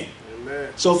 amen.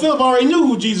 So Philip already knew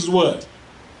who Jesus was.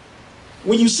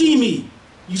 When you see me,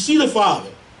 you see the Father.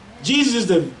 Jesus is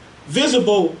the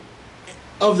visible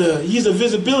of the, he's the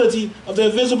visibility of the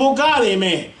invisible God,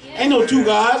 amen. Ain't no two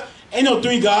gods, ain't no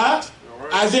three gods.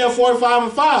 Isaiah 45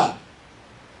 and 5.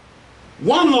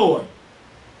 One Lord.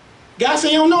 God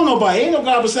said, you don't know nobody. Ain't no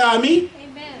God beside me.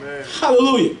 Amen.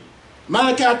 Hallelujah.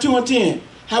 Malachi 2 and 10.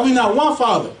 Have we not one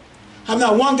Father? Have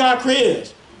not one God created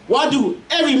us? Why do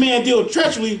every man deal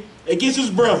treacherously against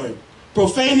his brethren,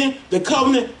 profaning the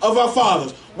covenant of our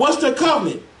fathers? What's the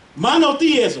covenant?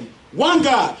 Monotheism. One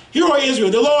God. Hear, O Israel,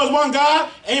 the Lord is one God.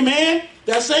 Amen.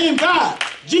 That same God,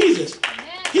 Jesus.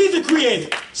 He's the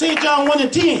creator. St. John 1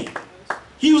 and 10.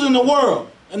 He was in the world,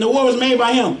 and the world was made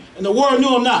by him, and the world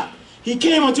knew him not. He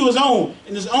came unto his own,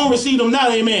 and his own received him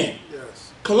not. Amen.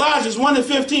 Yes. Colossians 1 and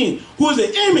 15. Who is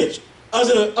the image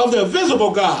of the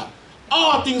visible God.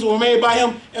 All things were made by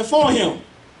him and for him.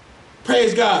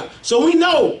 Praise God. So we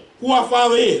know who our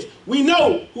Father is. We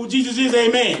know who Jesus is.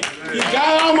 Amen. He's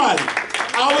God Almighty.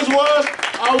 Always was,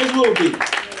 always will be.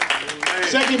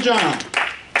 2 John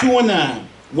 2 and 9.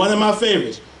 One of my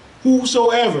favorites.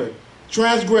 Whosoever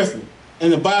transgresseth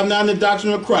and abide not in the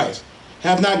doctrine of Christ,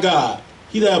 have not God.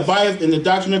 He that abideth in the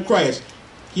doctrine of Christ,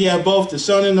 he hath both the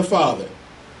Son and the Father,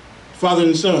 Father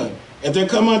and the Son. If they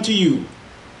come unto you,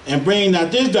 and bring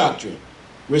not this doctrine,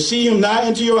 receive him not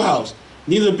into your house,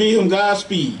 neither bid him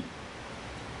Godspeed.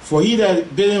 For he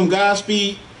that bid him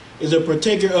Godspeed is a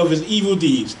partaker of his evil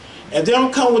deeds. If they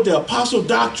don't come with the apostle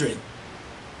doctrine,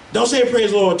 don't say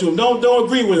praise the Lord to him. Don't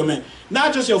agree with him, man.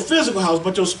 Not just your physical house,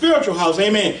 but your spiritual house,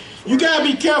 amen. You got to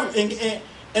be careful.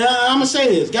 And I'm going to say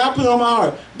this. God put it on my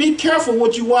heart. Be careful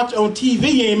what you watch on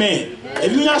TV, amen.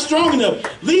 If you're not strong enough,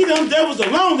 leave them devils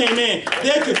alone, amen.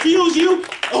 They'll confuse you.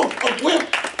 Well,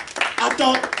 I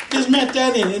thought this meant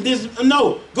that and this.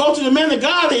 No, go to the man of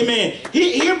God, amen.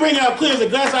 He'll bring out clear as a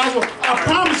glass eye. I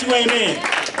promise you, amen.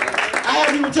 I have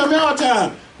people tell me all the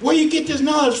time, where you get this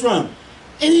knowledge from?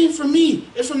 It ain't from me.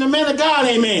 It's from the man of God,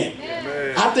 amen.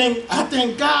 I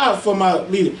thank God for my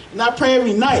leader. And I pray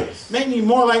every night, make me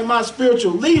more like my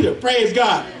spiritual leader. Praise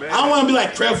God. Amen. I don't want to be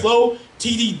like Creflo,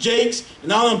 T.D. Jakes,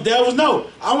 and all them devils. No.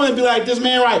 I want to be like this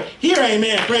man right here,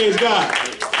 amen. Praise God.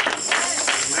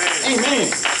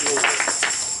 Amen.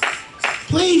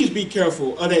 Please be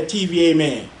careful of that TV,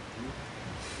 amen.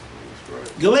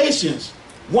 Galatians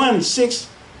 1:6.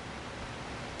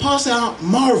 Paul said, I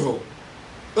marvel.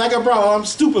 Like I brought, I'm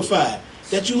stupefied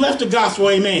that you left the gospel,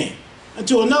 amen,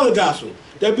 unto another gospel.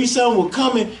 There be some who will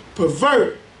come and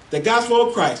pervert the gospel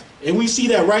of Christ. And we see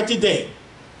that right today.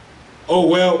 Oh,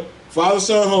 well, Father,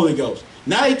 Son, Holy Ghost.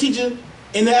 Now they teaching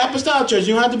in the apostolic church,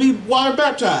 you don't have to be water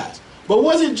baptized. But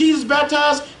wasn't Jesus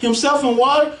baptized himself in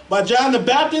water by John the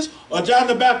Baptist or John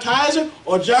the Baptizer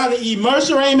or John the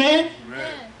Immerser, amen?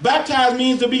 Amen. Baptized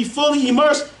means to be fully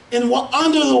immersed in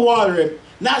under the water,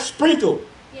 not sprinkled.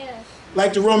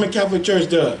 Like the Roman Catholic Church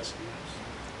does.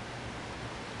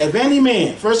 If any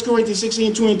man, 1 Corinthians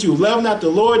 16:22, love not the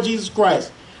Lord Jesus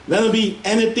Christ, let him be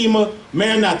anathema,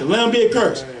 maranatha. Let him be a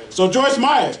curse. So Joyce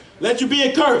Myers, let you be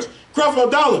a curse. Creflo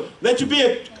Dollar, let you be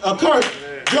a curse.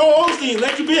 Joe Osteen,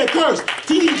 let you be a curse.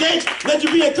 T.D. Jakes, let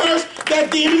you be a curse.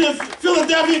 That demon in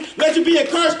Philadelphia, let you be a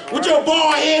curse. With your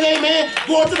bald head, amen.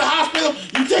 Going to the hospital,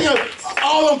 you take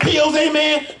all them pills,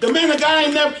 amen. The man of God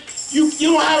ain't never... You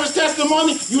don't have his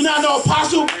testimony. You're not no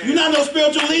apostle. You're not no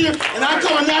spiritual leader. And I'm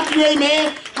coming after you,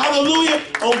 amen. Hallelujah.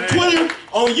 On Twitter,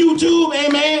 on YouTube,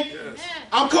 amen. Yes.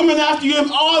 I'm coming after you,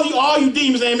 all you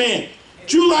demons, amen.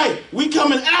 True light, we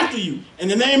coming after you. In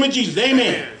the name of Jesus,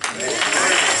 amen. The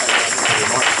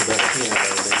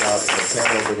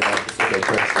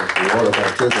water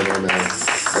baptism, amen.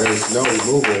 There is no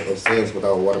removal of sins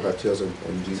without water baptism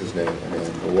in Jesus' name,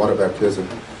 amen. The water baptism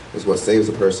is what saves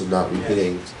a person, not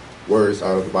repeating words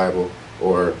out of the Bible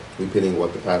or repeating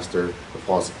what the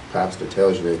false pastor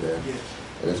tells you, amen. Yes.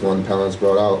 And as one Palance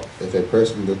brought out, if a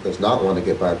person does not want to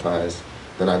get baptized,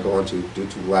 they're not going to due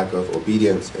to lack of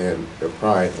obedience and their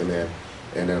pride, amen.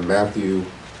 And in Matthew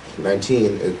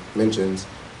 19, it mentions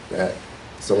that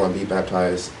someone be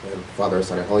baptized in Father,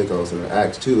 Son, and Holy Ghost. And in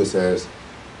Acts 2, it says,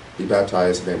 be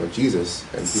baptized in the name of Jesus.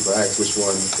 And people ask which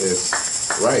one is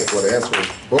right. Well, the answer is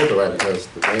both are right, because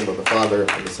the name of the Father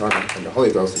and the Son and the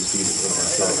Holy Ghost is Jesus.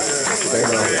 So today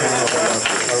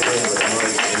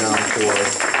now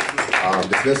for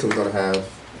dismissal, we're going to have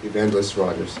Evangelist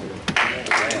Rogers.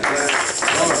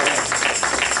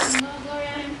 Glory,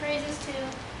 honor, and praises to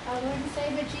our Lord and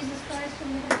Savior Jesus Christ, whom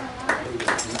we have our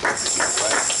lives.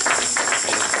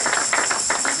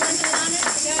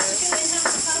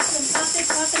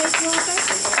 Prophetess Walker.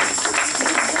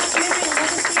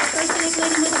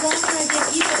 Lady Mother Walker, I give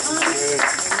equal honor,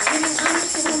 giving honors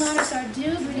to whom honors are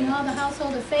due, greeting all the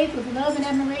household of faith with love and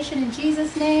admiration in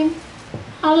Jesus' name.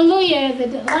 Hallelujah. A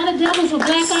lot of devils with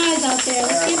black eyes out there.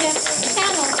 Let's give that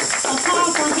panel a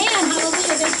powerful hand.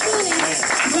 Hallelujah. They truly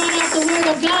brought out the Word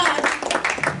of God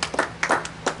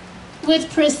with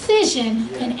precision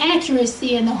and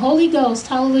accuracy in the Holy Ghost.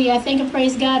 Hallelujah. I thank and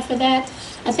praise God for that.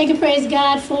 I thank and praise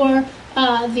God for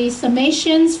the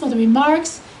summations, for the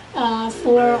remarks,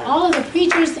 for all of the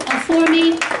preachers before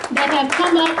me that have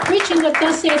come up preaching what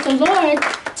thus saith the Lord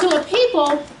to a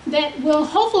people that will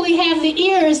hopefully have the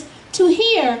ears to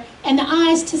hear and the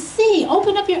eyes to see.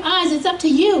 Open up your eyes. It's up to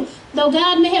you. Though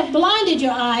God may have blinded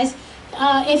your eyes,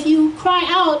 if you cry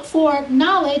out for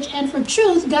knowledge and for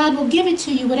truth, God will give it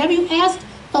to you. Whatever you ask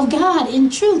of God in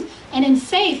truth and in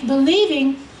faith,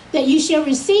 believing that you shall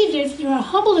receive it if you are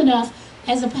humble enough,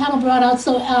 as the panel brought out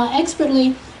so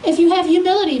expertly. If you have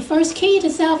humility, first key to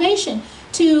salvation,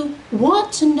 to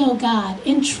want to know God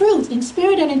in truth, in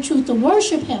spirit and in truth, to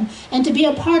worship Him and to be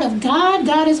a part of God.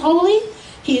 God is holy.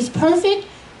 He is perfect.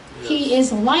 He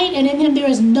is light, and in Him there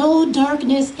is no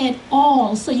darkness at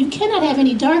all. So you cannot have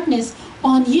any darkness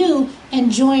on you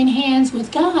and join hands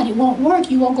with God. It won't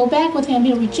work. You won't go back with him.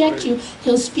 He'll reject you.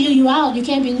 He'll spew you out. You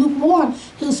can't be lukewarm.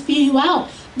 He'll spew you out.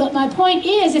 But my point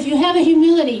is, if you have a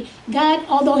humility, God,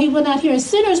 although he will not hear a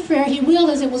sinner's prayer, he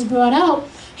will, as it was brought out,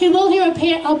 he will hear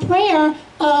a prayer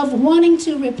of wanting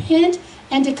to repent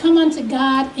and to come unto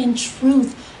God in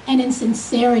truth and in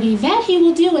sincerity. That he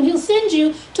will do, and he'll send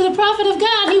you to the prophet of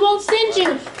God. He won't send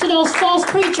you to those false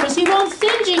preachers. He won't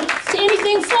send you to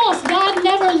anything false. God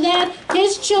never led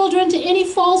his children to any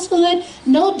falsehood.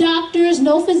 No doctors,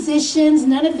 no physicians,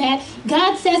 none of that.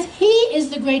 God says he is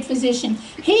the great physician.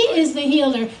 He is the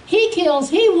healer. He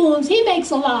kills, he wounds, he makes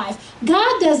alive.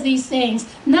 God does these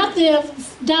things, not the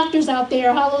doctors out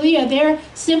there. Hallelujah. They're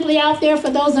simply out there for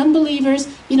those unbelievers.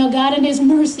 God in his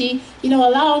mercy,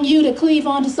 allowing you to cleave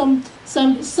onto some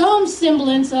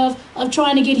semblance of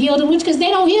trying to get healed, in which, because they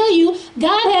don't heal you,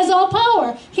 God has all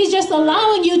power. He's just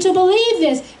allowing you to believe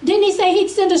this. Didn't he say he'd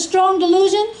send a strong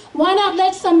delusion? Why not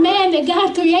let some man that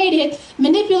God created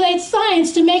manipulate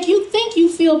science to make you think you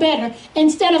feel better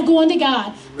instead of going to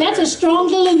God? That's a strong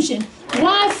delusion.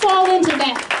 Why fall into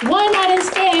that? Why not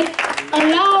instead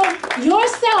allow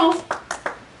yourself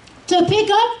to pick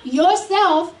up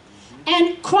yourself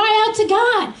and cry out to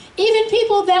God? Even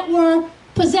people that were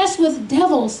possessed with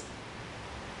devils,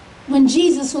 when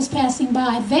Jesus was passing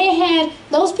by,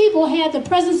 those people had the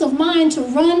presence of mind to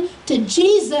run to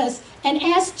Jesus and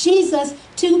ask Jesus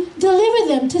to deliver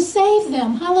them, to save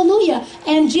them. Hallelujah.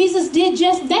 And Jesus did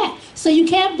just that. So you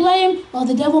can't blame, oh,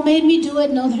 the devil made me do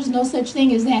it. No, there's no such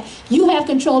thing as that. You have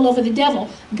control over the devil.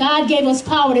 God gave us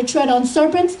power to tread on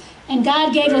serpents, and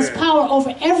God gave us power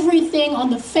over everything on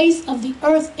the face of the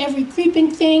earth, every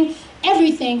creeping thing,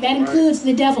 everything. That includes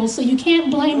the devil. So you can't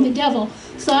blame the devil.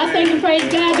 So I thank and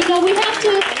praise God. We have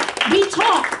to be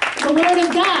taught the word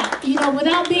of God,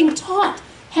 without being taught,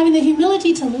 having the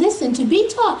humility to listen, to be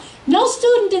taught. No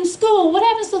student in school, what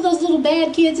happens to those little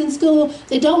bad kids in school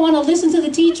that don't want to listen to the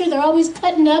teacher? They're always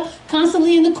cutting up,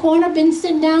 constantly in the corner, been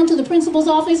sent down to the principal's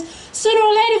office. Sooner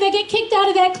or later, they get kicked out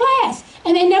of that class,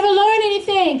 and they never learn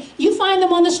anything. You find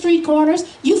them on the street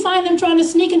corners. You find them trying to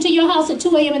sneak into your house at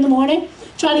 2 a.m. in the morning,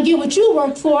 trying to get what you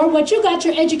worked for, what you got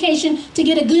your education to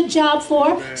get a good job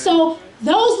for. So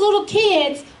those little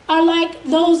kids are like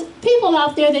those people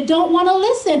out there that don't want to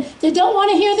listen, that don't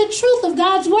want to hear the truth of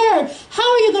God's word. How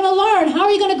are you going to learn? How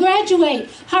are you going to graduate?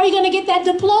 How are you going to get that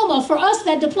diploma? For us,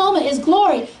 that diploma is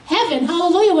glory, heaven,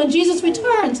 hallelujah, when Jesus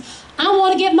returns. I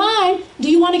want to get mine. Do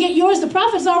you want to get yours? The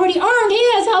prophet's already earned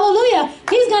his, hallelujah.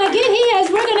 He's going to get his.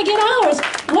 We're going to get ours.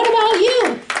 What about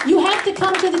you? You have to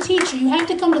come to the teacher. You have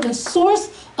to come to the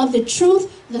source of the truth.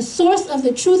 The source of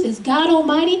the truth is God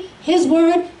Almighty, his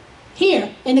word,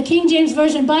 here in the King James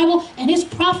Version Bible, and his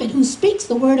prophet who speaks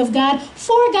the word of God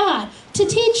for God to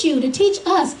teach you, to teach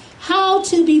us how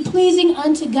to be pleasing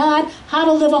unto God, how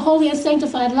to live a holy and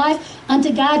sanctified life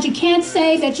unto God. You can't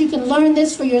say that you can learn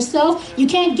this for yourself. You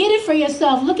can't get it for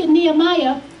yourself. Look at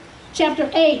Nehemiah chapter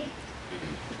 8.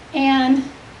 And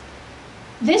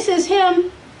this is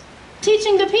him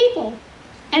teaching the people.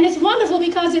 And it's wonderful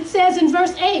because it says in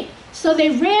verse 8, so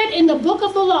they read in the book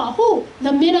of the law. Who?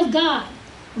 The men of God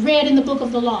read in the book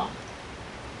of the law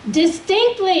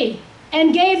distinctly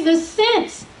and gave the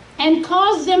sense and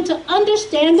caused them to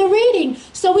understand the reading.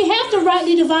 So we have to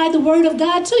rightly divide the word of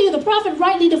God to you. The prophet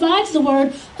rightly divides the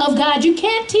word of God. You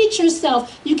can't teach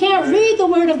yourself. You can't read the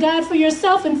word of God for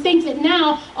yourself and think that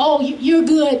now, oh, you're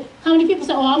good. How many people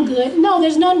say, oh, I'm good? No,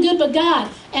 there's none good but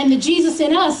God and the Jesus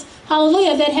in us,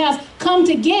 hallelujah, that have come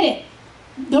to get it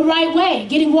the right way.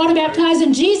 Getting water baptized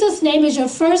in Jesus' name is your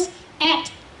first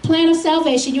act, plan of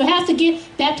salvation. You have to get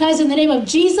baptized in the name of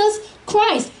Jesus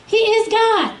Christ. He is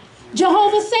God.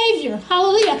 Jehovah Savior.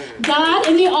 Hallelujah. God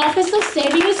in the office of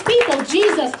saving his people.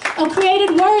 Jesus, a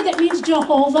created word that means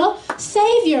Jehovah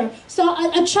Savior. So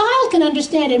a child can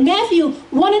understand it. Matthew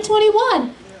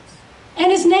 1:21.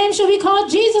 And his name shall be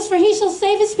called Jesus, for he shall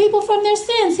save his people from their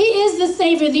sins. He is the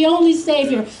Savior, the only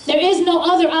Savior. There is no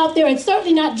other out there. It's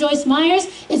certainly not Joyce Myers.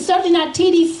 It's certainly not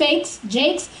T.D.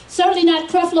 Jakes. Certainly not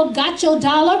Creflo Gotcho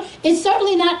Dollar. It's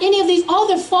certainly not any of these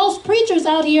other false preachers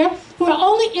out here who are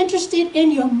only interested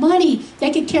in your money.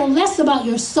 They could care less about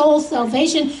your soul's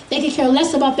salvation. They could care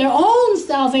less about their own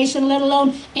salvation, let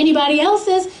alone anybody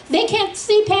else's. They can't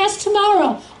see past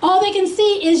tomorrow. All they can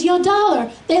see is your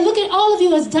dollar. They look at all of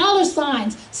you as dollar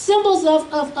signs, symbols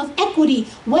of equity,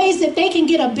 ways that they can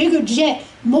get a bigger jet,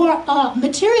 more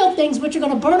material things which are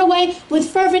going to burn away with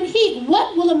fervent heat.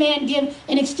 What will a man give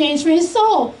in exchange for his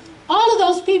soul? All of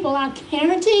those people, I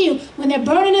guarantee you, when they're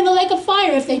burning in the lake of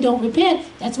fire, if they don't repent,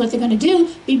 that's what they're going to do.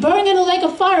 Be burning in the lake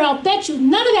of fire. I'll bet you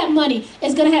none of that money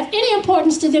is going to have any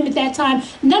importance to them at that time.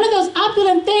 None of those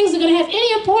opulent things are going to have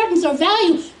any importance or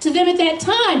value to them at that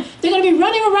time. They're going to be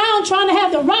running around trying to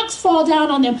have the rocks fall down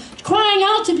on them, crying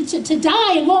out to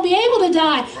die and won't be able to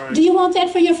die. Right. Do you want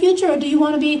that for your future, or do you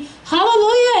want to be,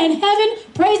 hallelujah, in heaven,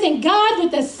 praising God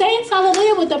with the saints,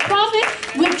 hallelujah, with the prophet,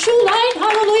 with true light,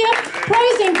 hallelujah,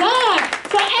 praising God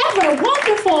forever,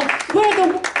 wonderful, where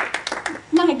the,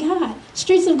 my God,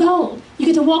 streets of gold. You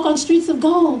get to walk on streets of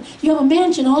gold. You have a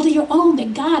mansion all to your own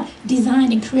that God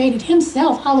designed and created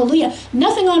himself, hallelujah.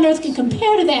 Nothing on earth can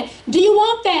compare to that. Do you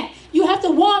want that? You have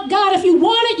to want God. If you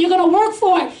want it, you're going to work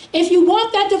for it. If you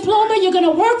want that diploma, you're going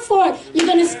to work for it. You're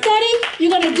going to study.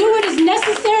 You're going to do what is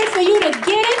necessary for you to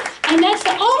get it. And that's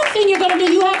the only thing you're going to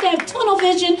do. You have to have tunnel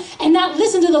vision and not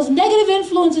listen to those negative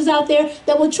influences out there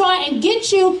that will try and get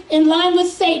you in line with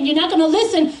Satan. You're not going to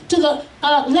listen to the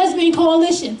lesbian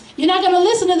coalition. You're not going to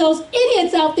listen to those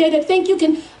idiots out there that think you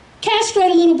can castrate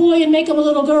a little boy and make him a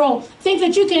little girl. Think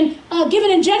that you can give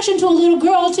an injection to a little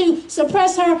girl to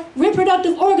suppress her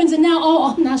reproductive organs and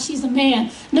now she's a man.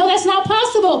 No, that's not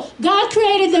possible. God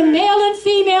created them male and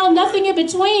female, nothing in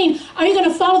between. Are you going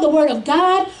to follow the word of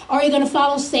God, or are you going to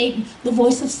follow Satan, the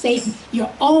voice of Satan,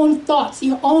 your own thoughts,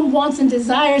 your own wants and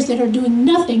desires that are doing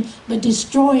nothing but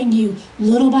destroying you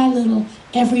little by little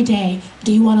every day?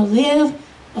 Do you want to live?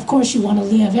 Of course you want to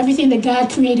live. Everything that God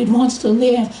created wants to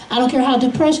live. I don't care how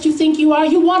depressed you think you are.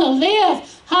 You want to live.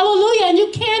 Hallelujah. And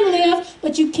you can live,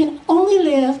 but you can only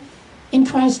live in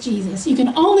Christ Jesus. You can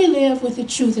only live with the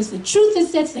truth. It's the truth that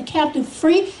sets the captive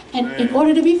free. And in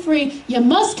order to be free, you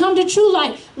must come to true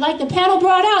light. Like the panel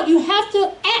brought out, you have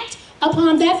to act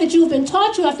upon that you've been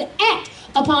taught. You have to act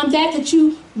upon that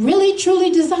you really, truly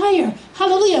desire.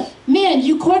 Hallelujah. Men,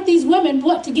 you court these women,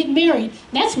 what? To get married.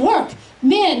 That's work.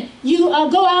 Men, you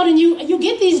go out and you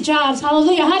get these jobs.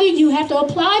 Hallelujah. How do you have to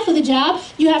apply for the job?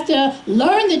 You have to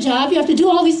learn the job. You have to do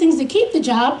all these things to keep the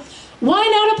job. Why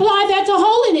not apply that to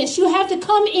holiness? You have to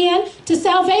come in to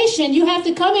salvation. You have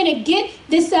to come in and get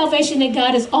this salvation that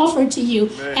God has offered to you.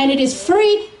 Amen. And it is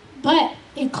free, but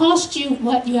it costs you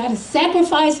what? You have to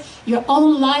sacrifice your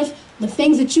own life, the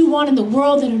things that you want in the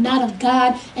world that are not of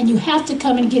God, and you have to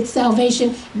come and get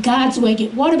salvation God's way.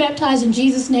 Get water baptized in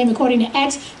Jesus' name according to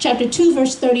Acts chapter 2,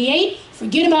 verse 38.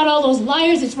 Forget about all those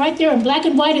liars. It's right there in black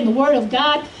and white in the Word of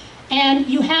God. And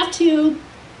you have to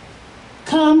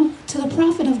come to the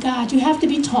prophet of God. You have to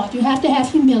be taught. You have to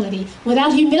have humility.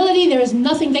 Without humility, there is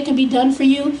nothing that can be done for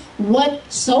you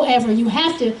whatsoever. You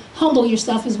have to humble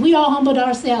yourself, as we all humbled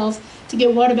ourselves, to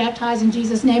get water baptized in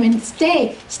Jesus' name and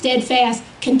stay steadfast,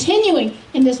 continuing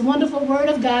in this wonderful word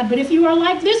of God. But if you are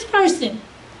like this person,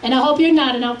 and I hope you're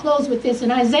not, and I'll close with this,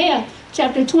 in Isaiah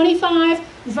chapter 25,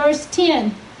 verse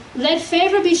 10, let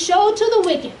favor be showed to the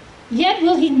wicked, yet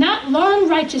will he not learn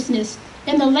righteousness.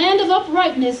 In the land of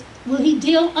uprightness will he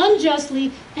deal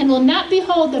unjustly, and will not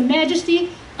behold the majesty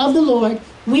of the Lord.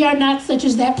 We are not such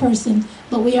as that person,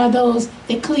 but we are those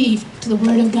that cleave to the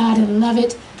word of God and love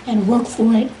it and work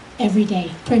for it every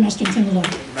day. Pray my strength in the Lord.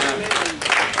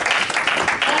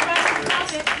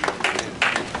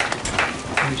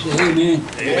 You say amen.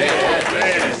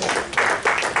 Amen.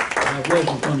 I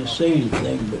wasn't going to say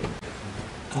anything, but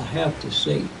I have to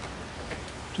say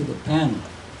to the panel,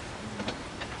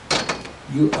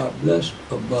 you are blessed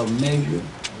above measure, and you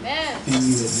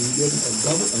have been given a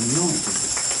double anointing.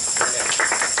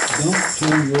 Don't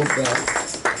turn your back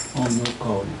on your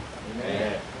calling.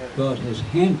 God has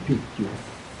handpicked you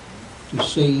to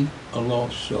save a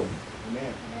lost soul.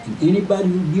 And anybody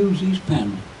who views these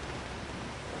panels,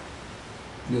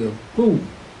 you're a fool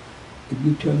if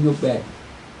you turn your back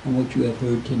on what you have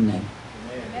heard tonight.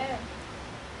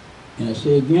 And I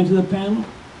say again to the panel,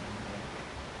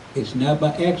 it's not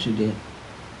by accident.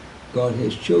 God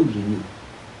has chosen you.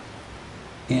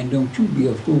 And don't you be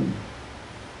a fool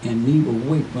and leave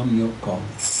away from your calling.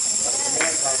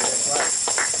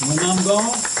 When I'm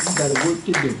gone, you got a work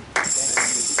to do.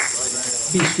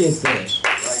 Be steadfast.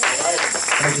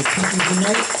 As the teaching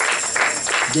tonight,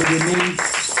 they remain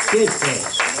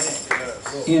steadfast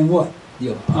in what? The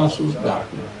apostles'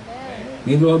 doctrine.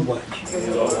 May the Lord watch.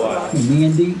 For me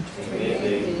indeed,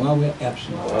 while we're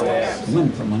absent,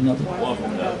 one from another.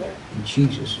 In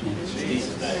Jesus'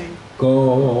 name.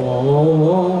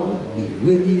 God be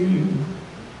with you.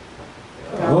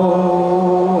 God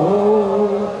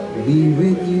be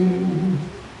with you.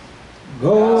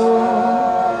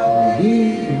 God be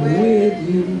with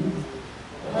you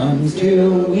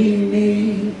until we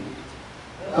meet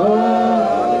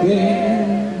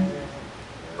again.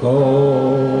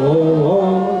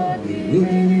 God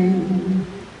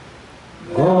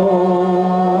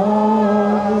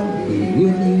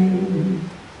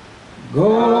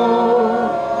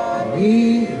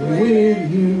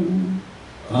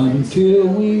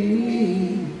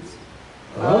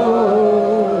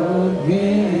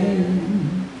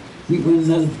greet one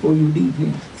another before you leave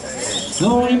here.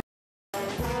 I want to